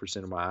elevated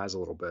Jefferson in my eyes a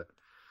little bit.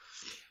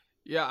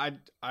 Yeah,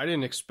 I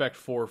didn't expect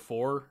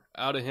 4.4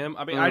 out of him.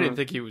 I mean, I didn't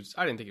think he was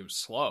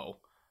slow.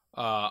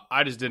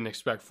 I just didn't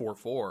expect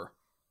 4.4.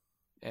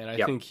 And I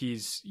think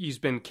he's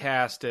been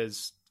cast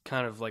as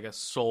kind of like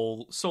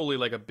solely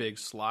like a big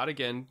slot.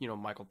 Again,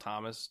 Michael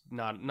Thomas,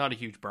 not a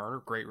huge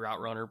burner, great route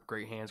runner,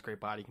 great hands,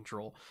 great body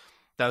control.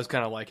 That was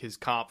kind of like his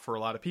comp for a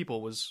lot of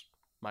people was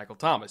Michael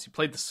Thomas. He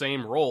played the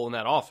same role in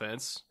that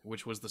offense,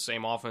 which was the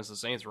same offense the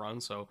Saints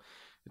run, so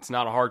it's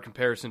not a hard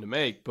comparison to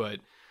make. But,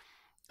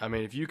 I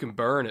mean, if you can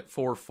burn at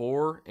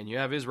 4.4 and you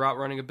have his route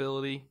running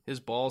ability, his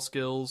ball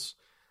skills,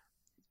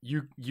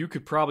 you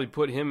could probably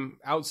put him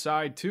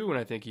outside too, and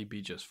I think he'd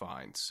be just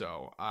fine.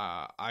 So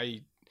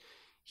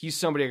he's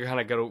somebody I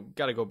kind of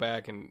got to go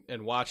back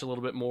and watch a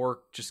little bit more,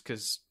 just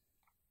because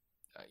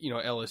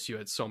LSU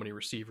had so many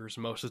receivers.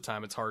 Most of the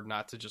time, it's hard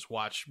not to just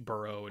watch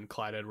Burrow and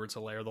Clyde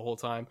Edwards-Helaire the whole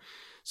time.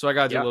 So I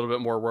got to do a little bit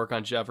more work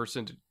on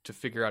Jefferson to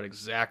figure out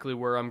exactly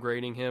where I'm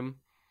grading him.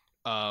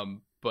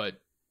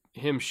 But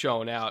him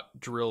showing out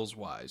drills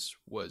wise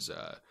was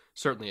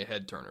certainly a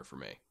head turner for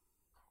me.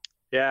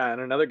 Yeah,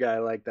 and another guy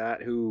like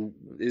that who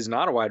is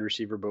not a wide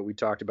receiver, but we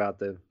talked about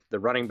the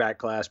running back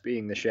class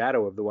being the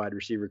shadow of the wide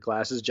receiver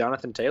class, is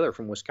Jonathan Taylor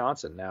from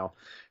Wisconsin. Now,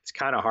 it's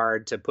kind of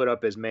hard to put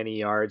up as many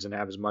yards and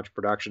have as much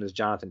production as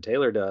Jonathan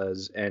Taylor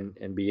does and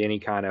be any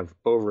kind of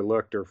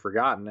overlooked or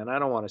forgotten. And I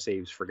don't want to say he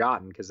was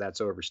forgotten because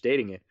that's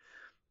overstating it.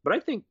 But I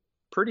think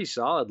pretty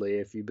solidly,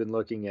 if you've been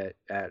looking at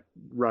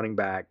running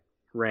back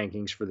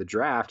rankings for the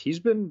draft, he's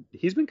been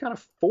kind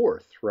of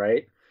fourth,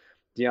 right?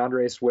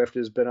 DeAndre Swift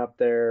has been up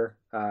there.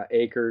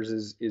 Akers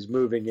is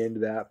moving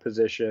into that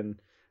position.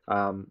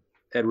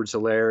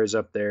 Edwards-Helaire is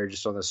up there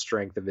just on the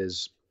strength of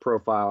his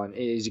profile, and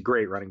he's a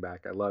great running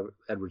back. I love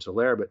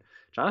Edwards-Helaire, but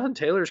Jonathan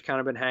Taylor's kind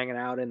of been hanging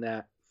out in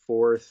that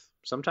fourth,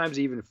 sometimes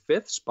even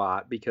fifth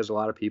spot, because a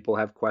lot of people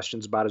have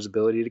questions about his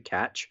ability to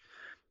catch.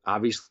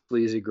 Obviously,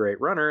 he's a great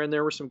runner, and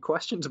there were some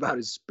questions about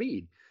his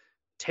speed.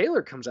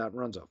 Taylor comes out and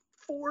runs a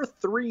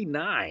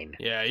 4.39.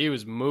 Yeah, he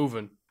was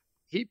moving.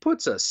 He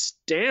puts a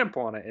stamp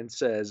on it and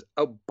says,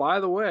 oh, by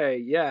the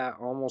way, yeah,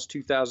 almost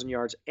 2,000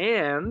 yards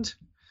and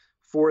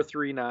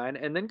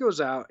 4.39, and then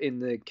goes out in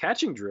the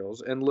catching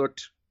drills and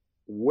looked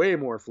way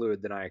more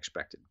fluid than I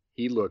expected.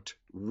 He looked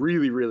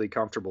really, really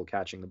comfortable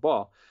catching the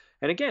ball.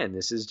 And again,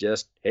 this is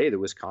just, hey, the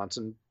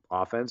Wisconsin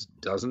offense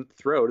doesn't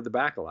throw to the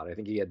back a lot. I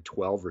think he had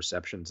 12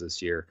 receptions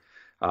this year,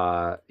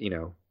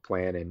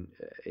 playing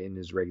in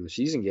his regular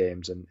season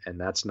games. And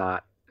that's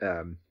not,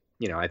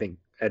 I think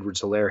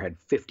Edwards-Helaire had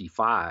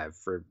 55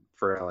 for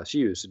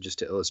LSU. So just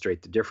to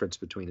illustrate the difference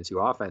between the two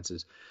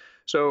offenses.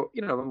 So,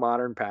 the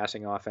modern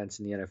passing offense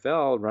in the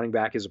NFL, running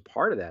back is a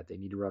part of that. They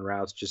need to run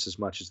routes just as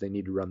much as they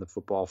need to run the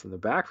football from the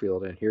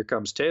backfield. And here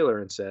comes Taylor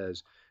and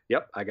says,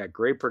 yep, I got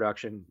great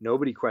production.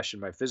 Nobody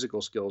questioned my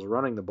physical skills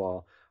running the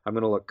ball. I'm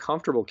going to look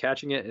comfortable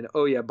catching it. And,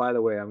 oh, yeah, by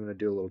the way, I'm going to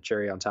do a little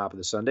cherry on top of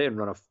the sundae and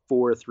run a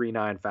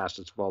 4.39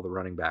 fastest of all the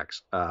running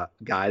backs.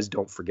 Guys,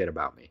 don't forget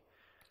about me.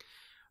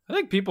 I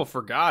think people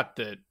forgot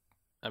that,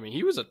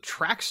 he was a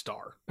track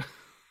star.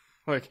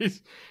 Like,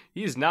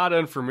 he's not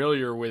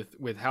unfamiliar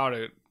with how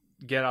to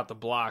get out the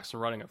blocks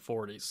and running at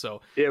 40.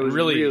 So it was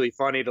really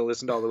funny to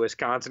listen to all the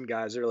Wisconsin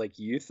guys. They're like,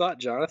 you thought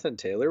Jonathan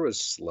Taylor was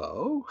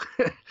slow?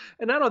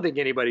 And I don't think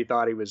anybody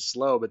thought he was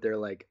slow, but they're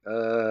like,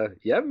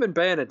 you haven't been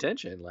paying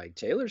attention. Like,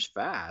 Taylor's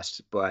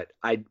fast. But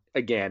I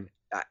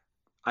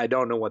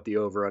don't know what the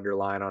over-under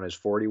line on his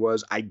 40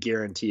 was. I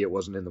guarantee it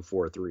wasn't in the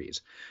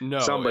 4.3s. No,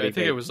 I think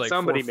it was like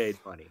somebody made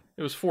money.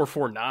 It was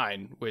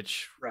 4.49,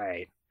 which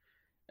right.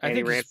 And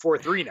he ran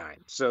 4.39,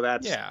 so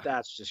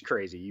that's just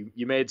crazy.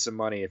 You made some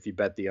money if you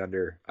bet the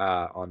under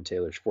on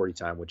Taylor's 40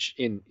 time, which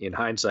in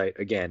hindsight,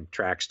 again,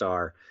 track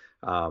star,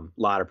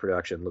 lot of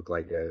production, looks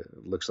like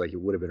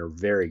it would have been a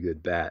very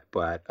good bet.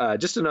 But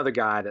just another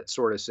guy that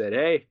sort of said,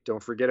 hey,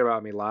 don't forget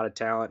about me. A lot of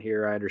talent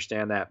here. I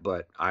understand that,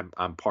 but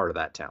I'm part of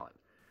that talent.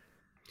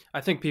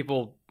 I think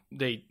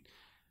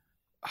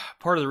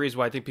part of the reason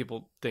why I think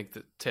people think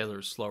that Taylor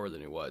is slower than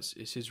he was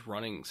is his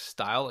running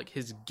style, like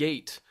his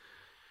gait.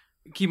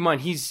 Keep in mind,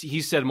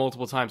 he's said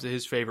multiple times that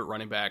his favorite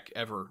running back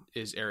ever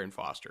is Arian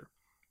Foster.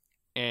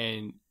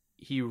 And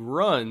he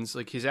runs,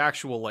 like his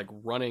actual like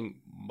running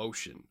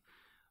motion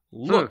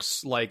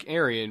looks like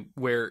Arian,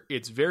 where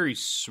it's very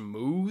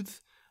smooth.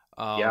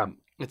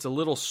 It's a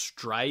little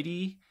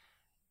stridey,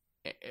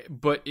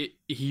 but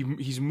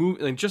he's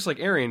moving, and just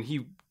like Arian,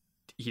 he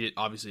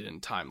obviously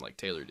didn't time like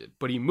Taylor did,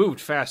 but he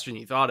moved faster than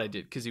he thought I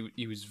did because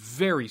he was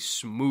very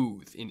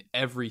smooth in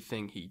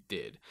everything he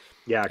did.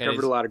 Yeah,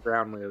 covered a lot of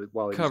ground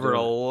while he covered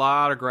a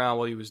lot of ground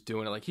while he was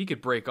doing it. Like he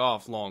could break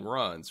off long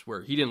runs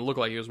where he didn't look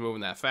like he was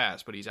moving that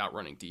fast, but he's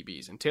outrunning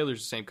DBs. And Taylor's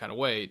the same kind of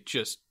way,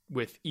 just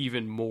with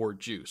even more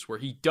juice, where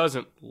he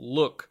doesn't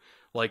look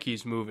like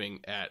he's moving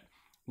at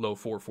low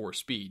 4.4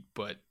 speed,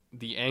 but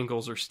the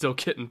angles are still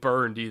getting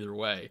burned either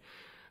way.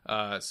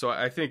 So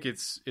I think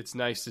it's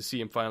nice to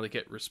see him finally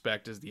get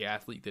respect as the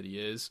athlete that he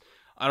is.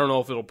 I don't know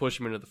if it'll push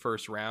him into the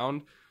first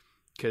round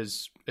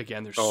because,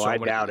 again, there's so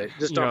many. I doubt it.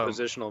 Just on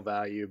positional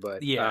value.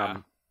 But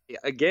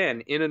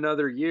again, in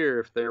another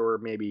year, if there were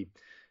maybe,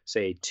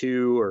 say,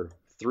 2 or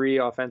 3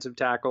 offensive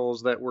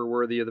tackles that were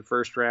worthy of the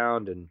first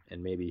round and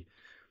maybe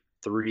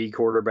 3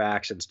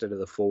 quarterbacks instead of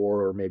the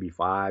 4 or maybe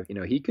 5,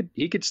 he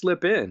could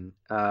slip in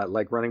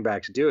like running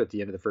backs do at the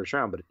end of the first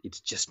round, but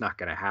it's just not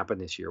going to happen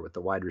this year with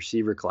the wide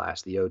receiver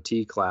class, the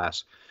OT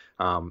class,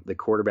 the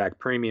quarterback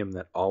premium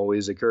that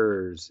always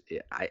occurs.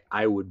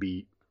 I would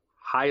be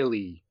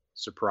highly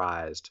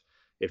surprised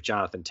if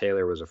Jonathan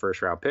Taylor was a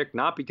first round pick,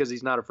 not because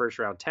he's not a first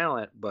round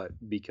talent, but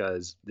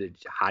because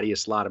how do you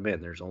slot him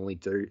in? There's only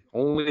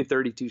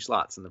 32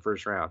 slots in the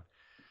first round.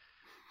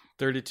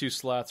 32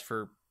 slots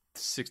for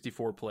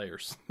 64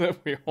 players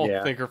that we all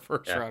think are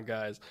first round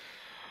guys.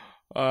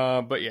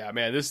 But yeah,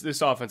 man,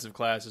 this offensive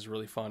class is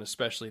really fun,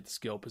 especially at the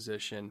skill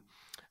position.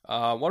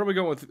 Why don't we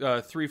go with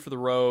 3 for the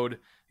road?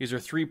 These are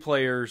 3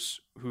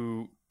 players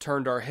who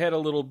turned our head a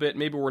little bit.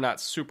 Maybe we're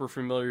not super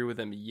familiar with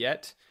them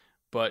yet,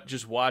 but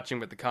just watching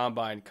with the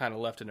combine kind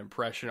of left an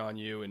impression on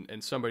you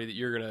and somebody that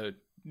you're going to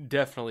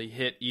definitely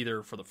hit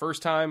either for the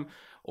first time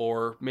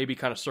or maybe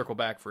kind of circle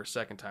back for a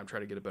second time, try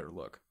to get a better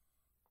look.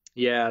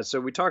 Yeah, so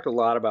we talked a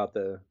lot about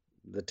the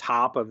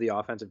top of the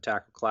offensive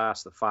tackle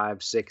class, the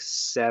 5,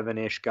 6,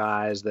 7-ish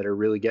guys that are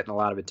really getting a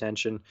lot of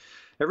attention.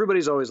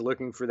 Everybody's always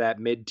looking for that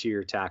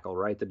mid-tier tackle,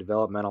 right? The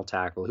developmental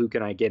tackle. Who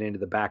can I get into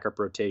the backup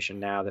rotation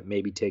now that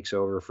maybe takes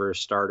over for a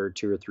starter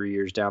 2 or 3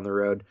 years down the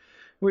road?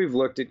 We've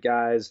looked at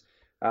guys.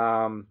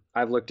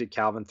 I've looked at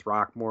Calvin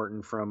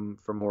Throckmorton from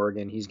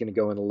Oregon. He's going to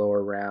go in the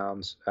lower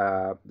rounds.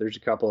 There's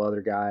a couple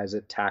other guys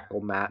at tackle,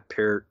 Matt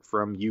Peart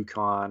from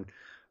UConn.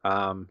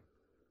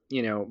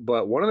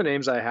 But one of the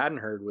names I hadn't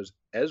heard was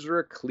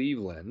Ezra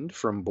Cleveland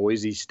from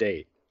Boise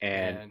State.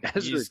 And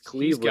Ezra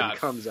Cleveland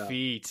comes out.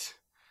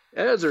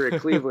 Ezra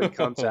Cleveland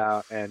comes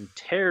out and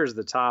tears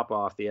the top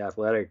off the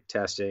athletic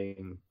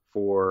testing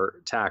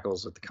for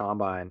tackles at the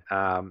combine.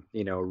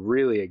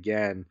 Really,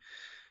 again,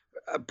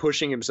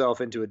 pushing himself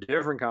into a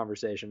different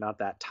conversation, not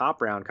that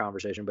top round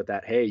conversation, but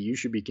that, hey, you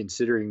should be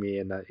considering me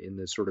in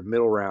the sort of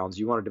middle rounds.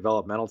 You want to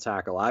developmental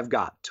tackle. I've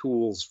got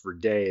tools for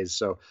days.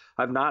 So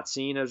I've not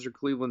seen Ezra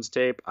Cleveland's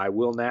tape. I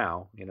will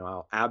now.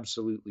 I'll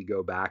absolutely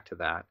go back to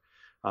that.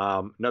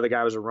 Another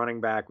guy was a running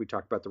back. We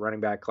talked about the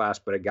running back class,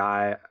 but a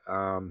guy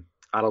out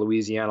of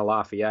Louisiana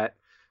Lafayette,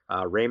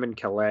 Raymond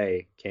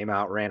Calais, came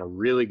out, ran a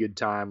really good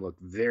time, looked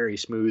very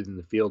smooth in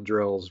the field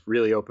drills,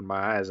 really opened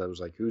my eyes. I was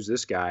like, who's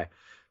this guy?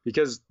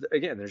 Because,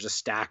 again, there's a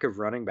stack of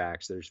running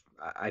backs.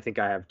 I think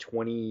I have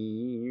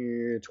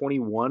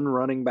 21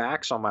 running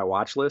backs on my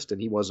watch list,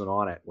 and he wasn't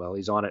on it. Well,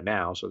 he's on it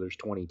now, so there's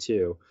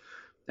 22.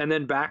 And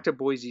then back to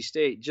Boise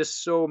State,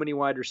 just so many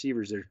wide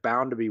receivers. There's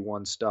bound to be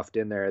one stuffed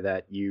in there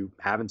that you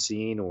haven't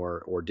seen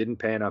or didn't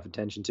pay enough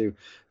attention to.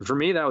 For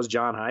me, that was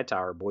John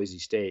Hightower, Boise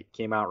State.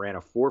 Came out, ran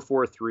a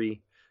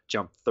 4.43,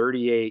 jumped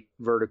 38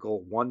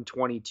 vertical,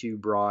 122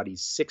 broad.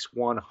 He's 6'1",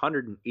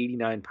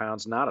 189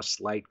 pounds, not a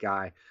slight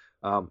guy.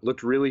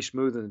 Looked really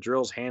smooth in the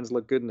drills. Hands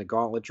look good in the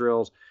gauntlet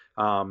drills.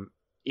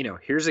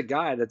 Here's a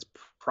guy that's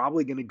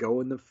probably going to go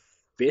in the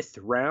 5th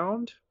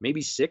round,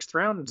 maybe 6th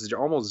round. It's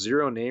almost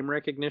zero name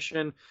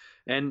recognition.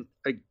 And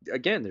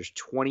again, there's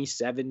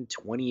 27,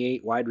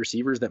 28 wide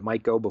receivers that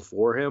might go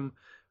before him.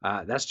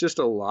 That's just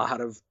a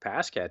lot of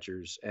pass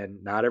catchers,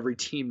 and not every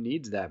team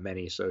needs that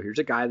many. So here's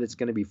a guy that's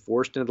going to be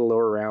forced into the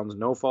lower rounds,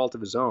 no fault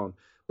of his own,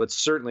 but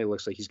certainly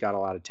looks like he's got a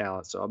lot of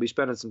talent. So I'll be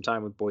spending some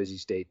time with Boise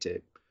State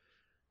tape.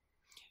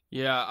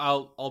 Yeah,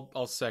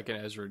 I'll second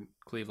Ezra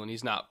Cleveland.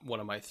 He's not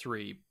one of my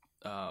 3,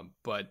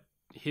 but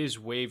his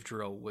wave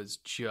drill was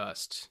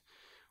just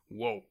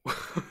whoa.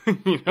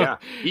 Yeah,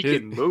 he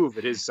can move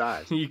at his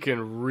size. He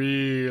can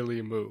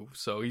really move.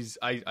 So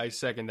I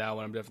second that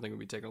one. I'm definitely gonna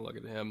be taking a look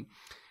at him.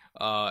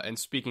 And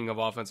speaking of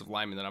offensive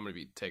linemen, that I'm gonna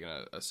be taking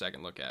a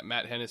second look at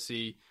Matt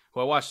Hennessy,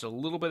 who I watched a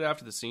little bit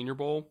after the Senior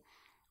Bowl.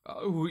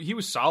 He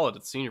was solid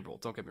at the Senior Bowl.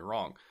 Don't get me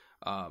wrong,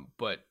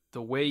 but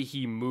the way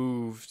he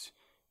moved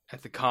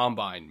at the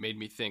combine made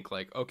me think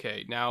like,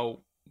 okay, now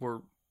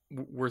we're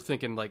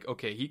thinking like,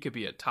 okay, he could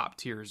be a top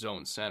tier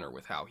zone center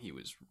with how he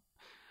was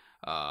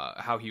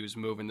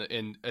moving,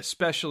 and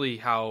especially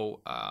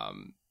how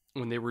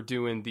when they were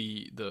doing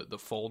the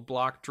fold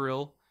block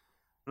drill,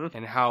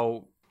 and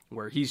how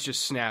where he's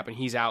just snapping,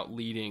 he's out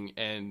leading,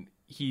 and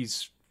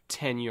he's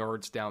 10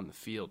 yards down the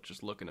field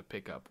just looking to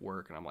pick up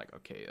work, and I'm like,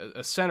 okay,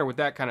 a center with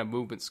that kind of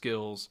movement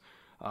skills,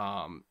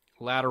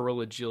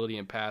 lateral agility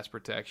and pass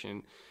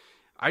protection.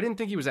 I didn't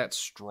think he was that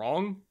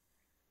strong,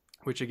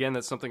 which, again,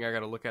 that's something I got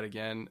to look at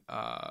again.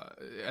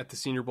 At the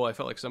Senior Bowl, I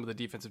felt like some of the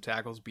defensive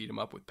tackles beat him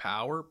up with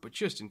power, but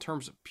just in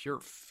terms of pure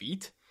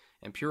feet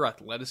and pure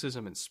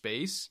athleticism and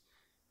space,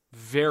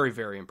 very,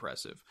 very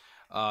impressive.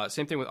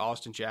 Same thing with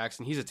Austin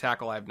Jackson. He's a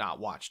tackle I have not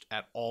watched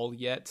at all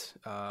yet.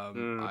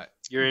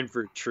 You're in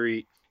for a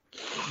treat.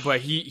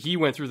 But he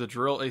went through the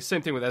drill.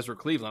 Same thing with Ezra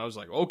Cleveland. I was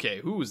like,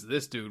 okay, who is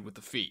this dude with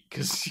the feet?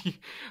 Because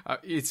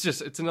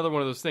it's another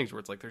one of those things where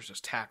it's like there's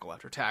just tackle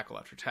after tackle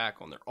after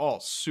tackle, and they're all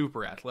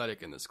super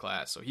athletic in this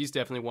class. So he's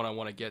definitely one I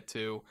want to get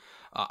to.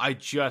 I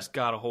just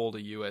got a hold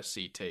of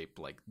USC tape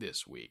like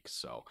this week.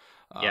 So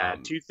yeah,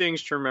 2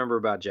 things to remember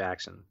about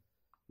Jackson.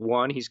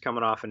 One, he's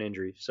coming off an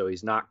injury, so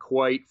he's not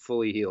quite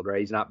fully healed, right?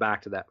 He's not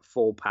back to that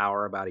full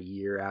power about a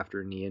year after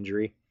a knee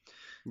injury.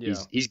 Yeah.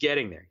 He's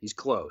getting there. He's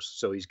close.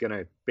 So he's going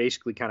to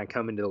basically kind of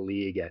come into the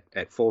league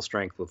at full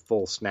strength with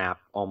full snap,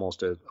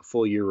 almost a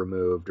full year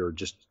removed, or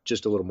just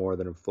a little more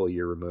than a full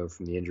year removed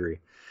from the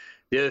injury.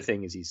 The other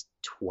thing is he's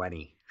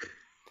 20.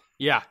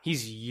 Yeah,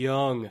 he's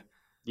young.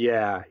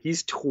 Yeah,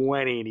 he's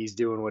 20 and he's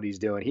doing what he's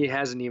doing.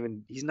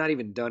 He's not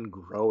even done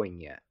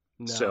growing yet.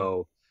 No.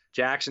 So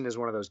Jackson is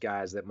one of those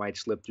guys that might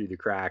slip through the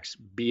cracks,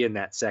 be in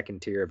that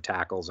second tier of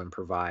tackles, and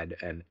provide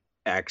an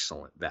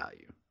excellent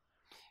value.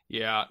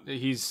 Yeah,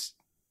 he's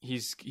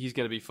going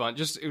to be fun.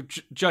 Just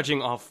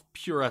judging off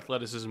pure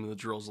athleticism in the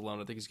drills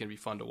alone, I think he's going to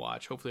be fun to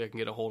watch. Hopefully I can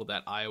get a hold of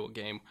that Iowa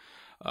game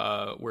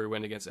where he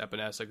went against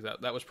Epinesa, because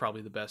that was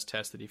probably the best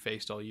test that he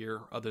faced all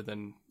year, other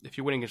than if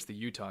you win against the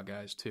Utah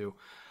guys too.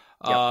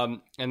 Yep.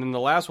 And then the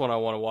last one I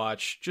want to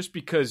watch, just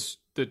because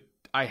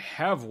I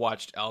have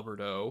watched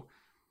Alberto,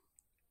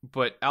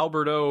 but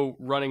Alberto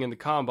running in the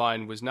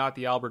combine was not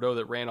the Alberto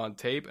that ran on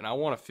tape, and I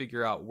want to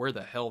figure out where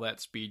the hell that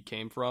speed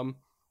came from,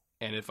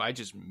 and if I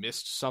just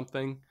missed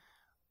something.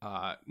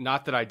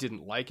 Not that I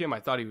didn't like him. I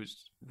thought he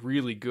was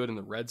really good in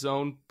the red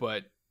zone,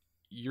 but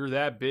you're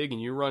that big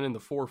and you run in the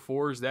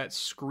 4.4s, that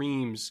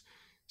screams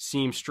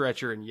seam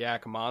stretcher and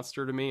yak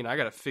monster to me, and I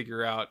got to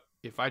figure out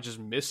if I just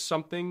missed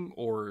something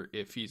or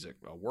if he's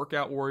a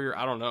workout warrior.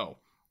 I don't know.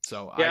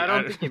 So yeah, I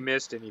don't think you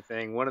missed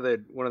anything. One of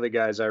the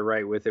guys I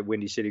write with at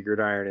Windy City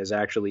Gridiron is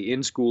actually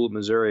in school at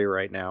Missouri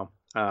right now,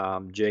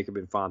 Jacob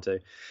Infante.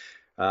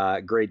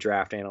 Great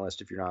draft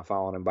analyst if you're not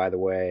following him, by the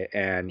way.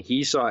 And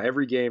he saw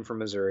every game from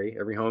Missouri,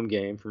 every home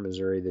game from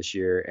Missouri this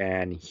year.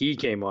 And he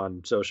came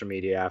on social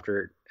media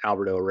after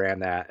Alberto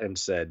ran that and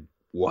said,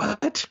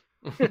 "What?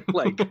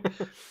 Like,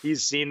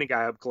 he's seen the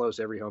guy up close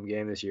every home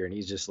game this year, and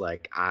he's just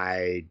like,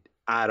 I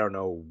don't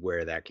know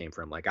where that came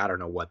from. Like, I don't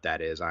know what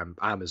that is. I'm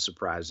as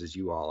surprised as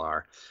you all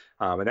are.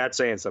 And that's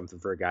saying something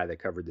for a guy that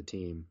covered the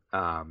team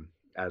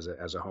as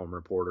a home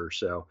reporter.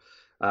 So,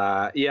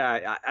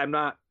 I'm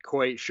not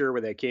quite sure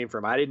where that came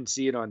from. I didn't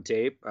see it on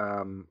tape.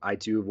 I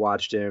too have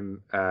watched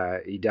him.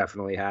 He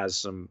definitely has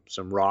some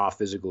raw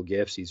physical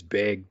gifts. He's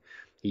big.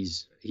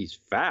 He's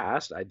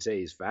fast. I'd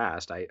say he's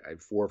fast. I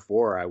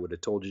 4.4. I would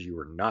have told you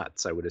were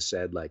nuts. I would have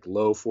said like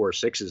low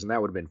 4.6s, and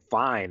that would have been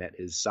fine at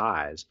his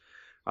size.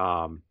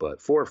 But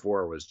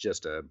 4.4 was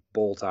just a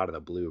bolt out of the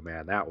blue,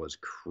 man. That was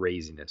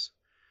craziness.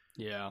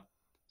 Yeah.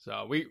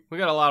 So we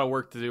got a lot of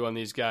work to do on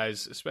these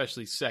guys,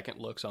 especially second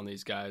looks on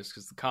these guys,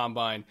 because the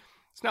combine,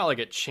 it's not like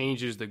it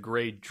changes the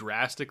grade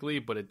drastically,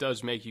 but it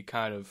does make you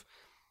kind of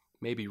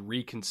maybe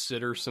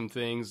reconsider some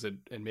things and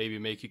maybe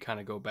make you kind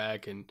of go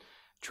back and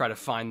try to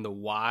find the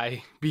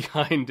why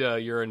behind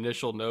your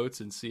initial notes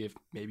and see if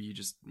maybe you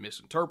just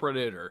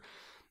misinterpreted or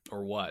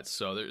what.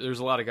 So there's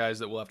a lot of guys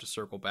that we'll have to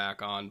circle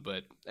back on,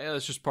 but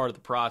that's just part of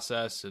the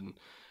process. And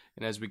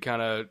as we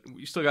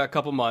still got a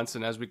couple months,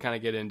 and as we kind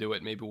of get into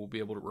it, maybe we'll be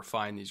able to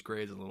refine these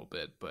grades a little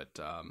bit. But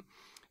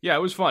it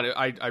was fun.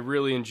 I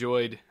really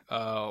enjoyed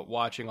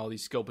watching all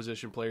these skill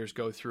position players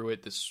go through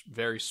it, this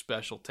very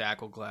special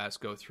tackle class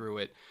go through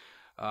it.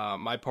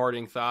 My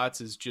parting thoughts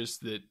is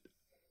just that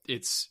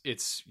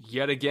it's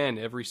yet again,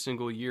 every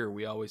single year,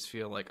 we always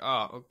feel like,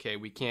 oh, okay,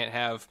 we can't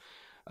have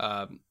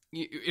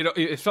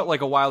it felt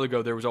like a while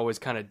ago there was always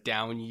kind of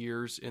down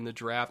years in the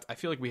draft. I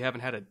feel like we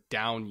haven't had a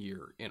down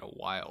year in a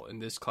while. In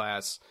this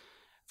class,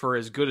 for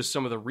as good as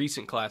some of the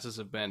recent classes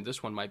have been,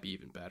 this one might be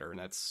even better. And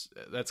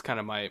that's kind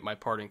of my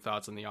parting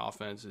thoughts on the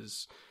offense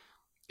is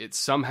it's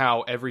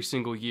somehow every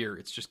single year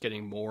it's just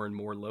getting more and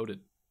more loaded.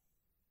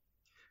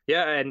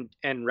 Yeah,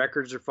 and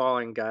records are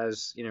falling.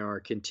 Guys, are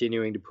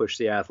continuing to push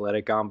the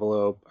athletic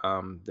envelope.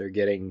 They're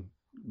getting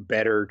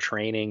better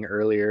training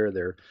earlier.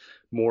 They're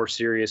more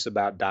serious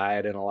about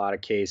diet in a lot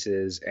of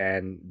cases,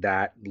 and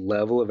that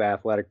level of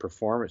athletic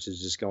performance is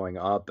just going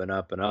up and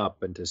up and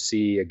up. And to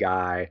see a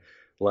guy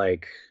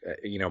like,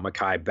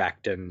 Mekhi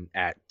Becton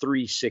at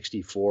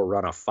 364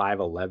 run a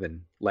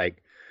 5.11,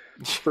 like,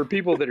 for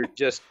people that are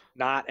just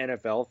not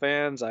NFL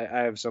fans, I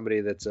have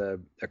somebody that's a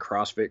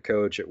CrossFit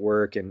coach at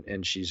work,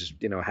 and she's,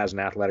 has an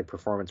athletic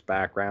performance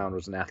background,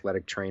 was an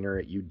athletic trainer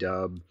at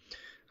UW.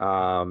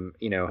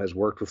 Has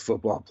worked with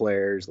football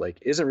players, like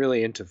isn't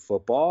really into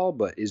football,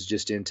 but is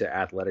just into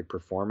athletic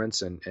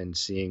performance and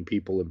seeing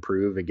people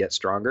improve and get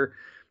stronger.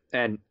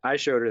 And I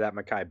showed her that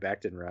Mekhi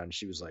Becton run.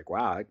 She was like,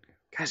 wow, that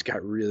guy's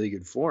got really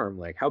good form.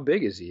 Like, how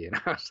big is he? And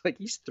I was like,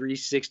 he's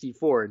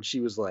 364. And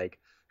she was like,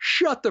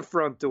 shut the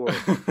front door.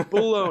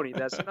 Baloney.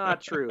 That's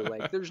not true.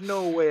 Like, there's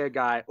no way a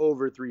guy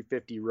over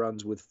 350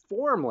 runs with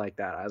form like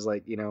that. I was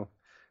like,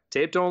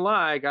 tape don't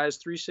lie. Guy's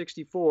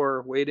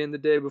 364, weighed in the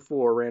day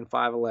before, ran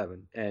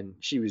 5.11. And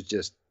she was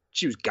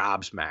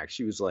gobsmacked.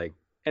 She was like,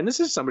 and this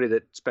is somebody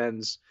that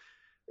spends,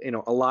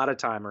 a lot of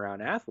time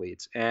around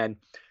athletes. And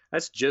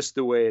that's just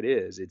the way it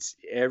is. It's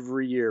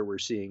every year we're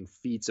seeing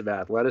feats of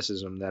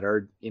athleticism that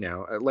are,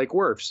 like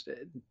Wirfs,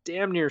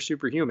 damn near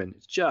superhuman.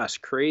 It's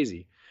just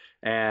crazy.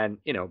 And,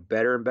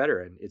 better and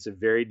better. And it's a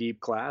very deep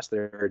class.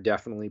 There are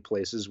definitely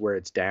places where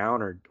it's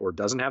down or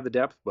doesn't have the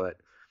depth, but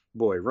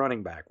boy,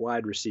 running back,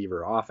 wide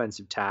receiver,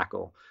 offensive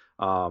tackle,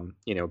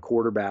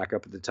 quarterback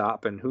up at the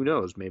top. And who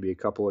knows, maybe a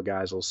couple of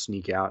guys will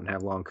sneak out and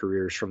have long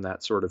careers from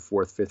that sort of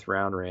 4th, 5th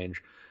round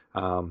range.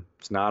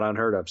 It's not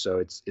unheard of. So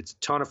it's a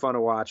ton of fun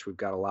to watch. We've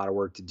got a lot of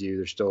work to do.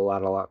 There's still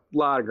a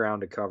lot of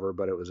ground to cover,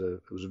 but it was a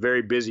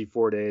very busy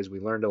 4 days. We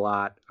learned a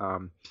lot.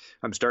 I'm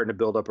starting to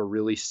build up a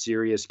really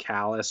serious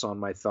callus on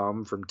my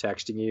thumb from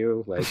texting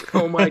you, like,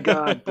 oh my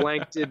God,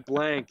 blank did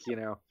blank,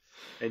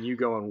 and you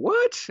going,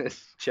 what?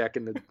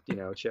 checking the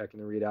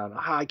readout.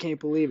 I can't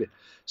believe it.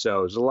 So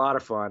it was a lot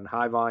of fun,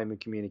 high volume of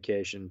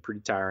communication,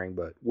 pretty tiring,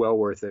 but well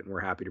worth it. And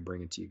we're happy to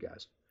bring it to you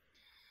guys.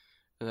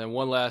 And then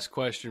one last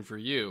question for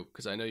you,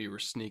 because I know you were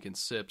sneaking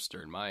sips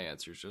during my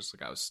answers, just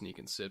like I was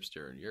sneaking sips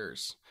during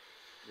yours.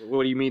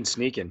 What do you mean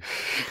sneaking?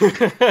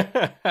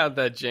 How'd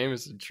that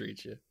Jameson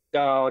treat you?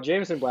 Oh,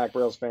 Jameson Black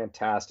Barrel's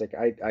fantastic.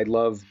 I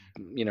love,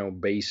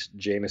 base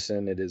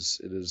Jameson. It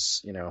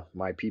is,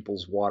 my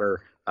people's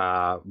water.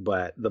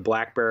 But the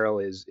Black Barrel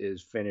is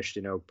finished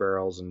in oak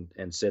barrels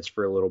and sits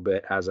for a little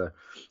bit, has a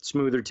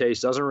smoother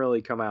taste, doesn't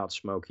really come out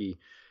smoky.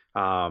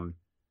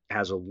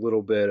 Has a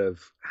little bit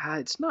of,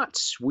 it's not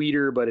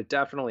sweeter, but it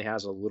definitely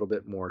has a little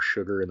bit more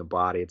sugar in the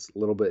body. It's a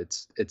little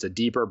bit, it's a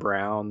deeper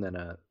brown than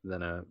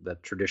the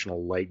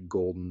traditional light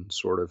golden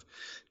sort of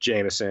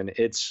Jameson.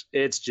 It's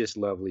just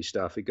lovely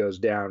stuff. It goes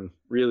down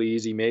really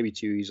easy, maybe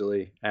too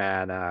easily.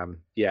 And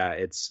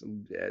it's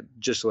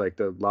just like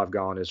the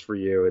Lavgalen is for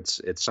you.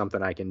 It's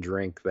something I can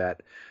drink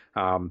that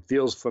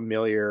feels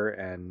familiar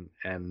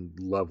and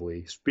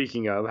lovely.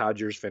 Speaking of, how'd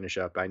yours finish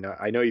up? I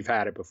know you've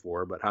had it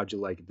before, but how'd you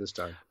like it this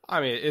time? I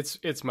mean,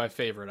 it's my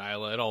favorite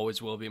Islay. It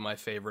always will be my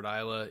favorite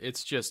Islay.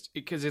 It's just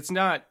because it's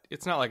not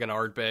like an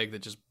Ardbeg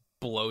that just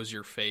blows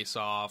your face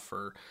off,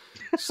 or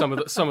some of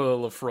the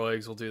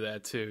Lafroigs will do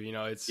that too. You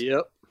know, it's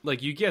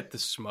like you get the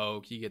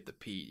smoke, you get the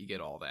peat, you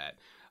get all that.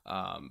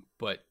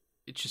 But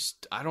it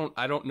just, I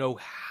don't know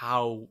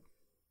how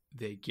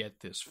they get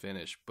this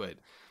finish, but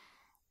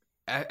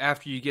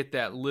after you get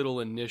that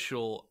little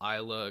initial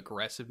Islay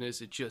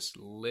aggressiveness, it just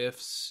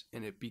lifts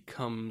and it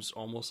becomes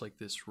almost like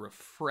this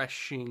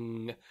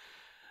refreshing,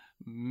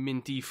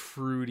 minty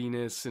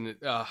fruitiness, and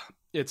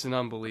it's an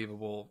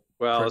unbelievable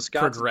Scots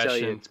progression. Tell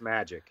you it's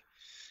magic.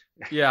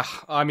 Yeah,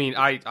 I mean,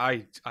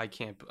 I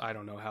can't, I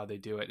don't know how they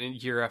do it,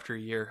 and year after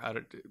year,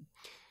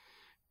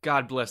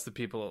 God bless the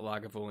people at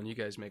Lagavulin. You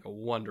guys make a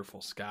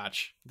wonderful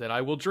Scotch that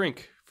I will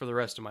drink for the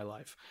rest of my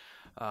life.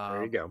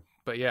 There you go.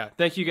 But yeah,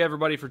 thank you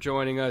everybody for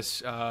joining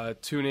us.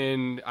 Tune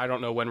in. I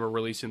don't know when we're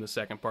releasing the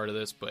second part of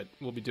this, but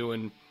we'll be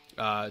doing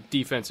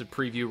defensive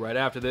preview right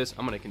after this.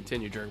 I'm going to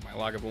continue drinking my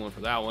Lagavulin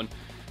for that one.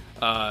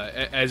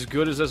 As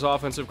good as this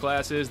offensive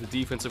class is, the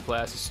defensive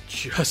class is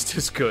just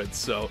as good.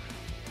 So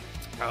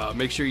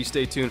make sure you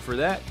stay tuned for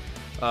that.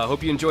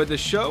 Hope you enjoyed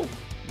this show.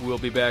 We'll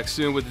be back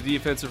soon with the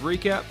defensive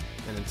recap.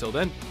 And until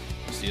then,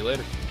 see you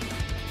later.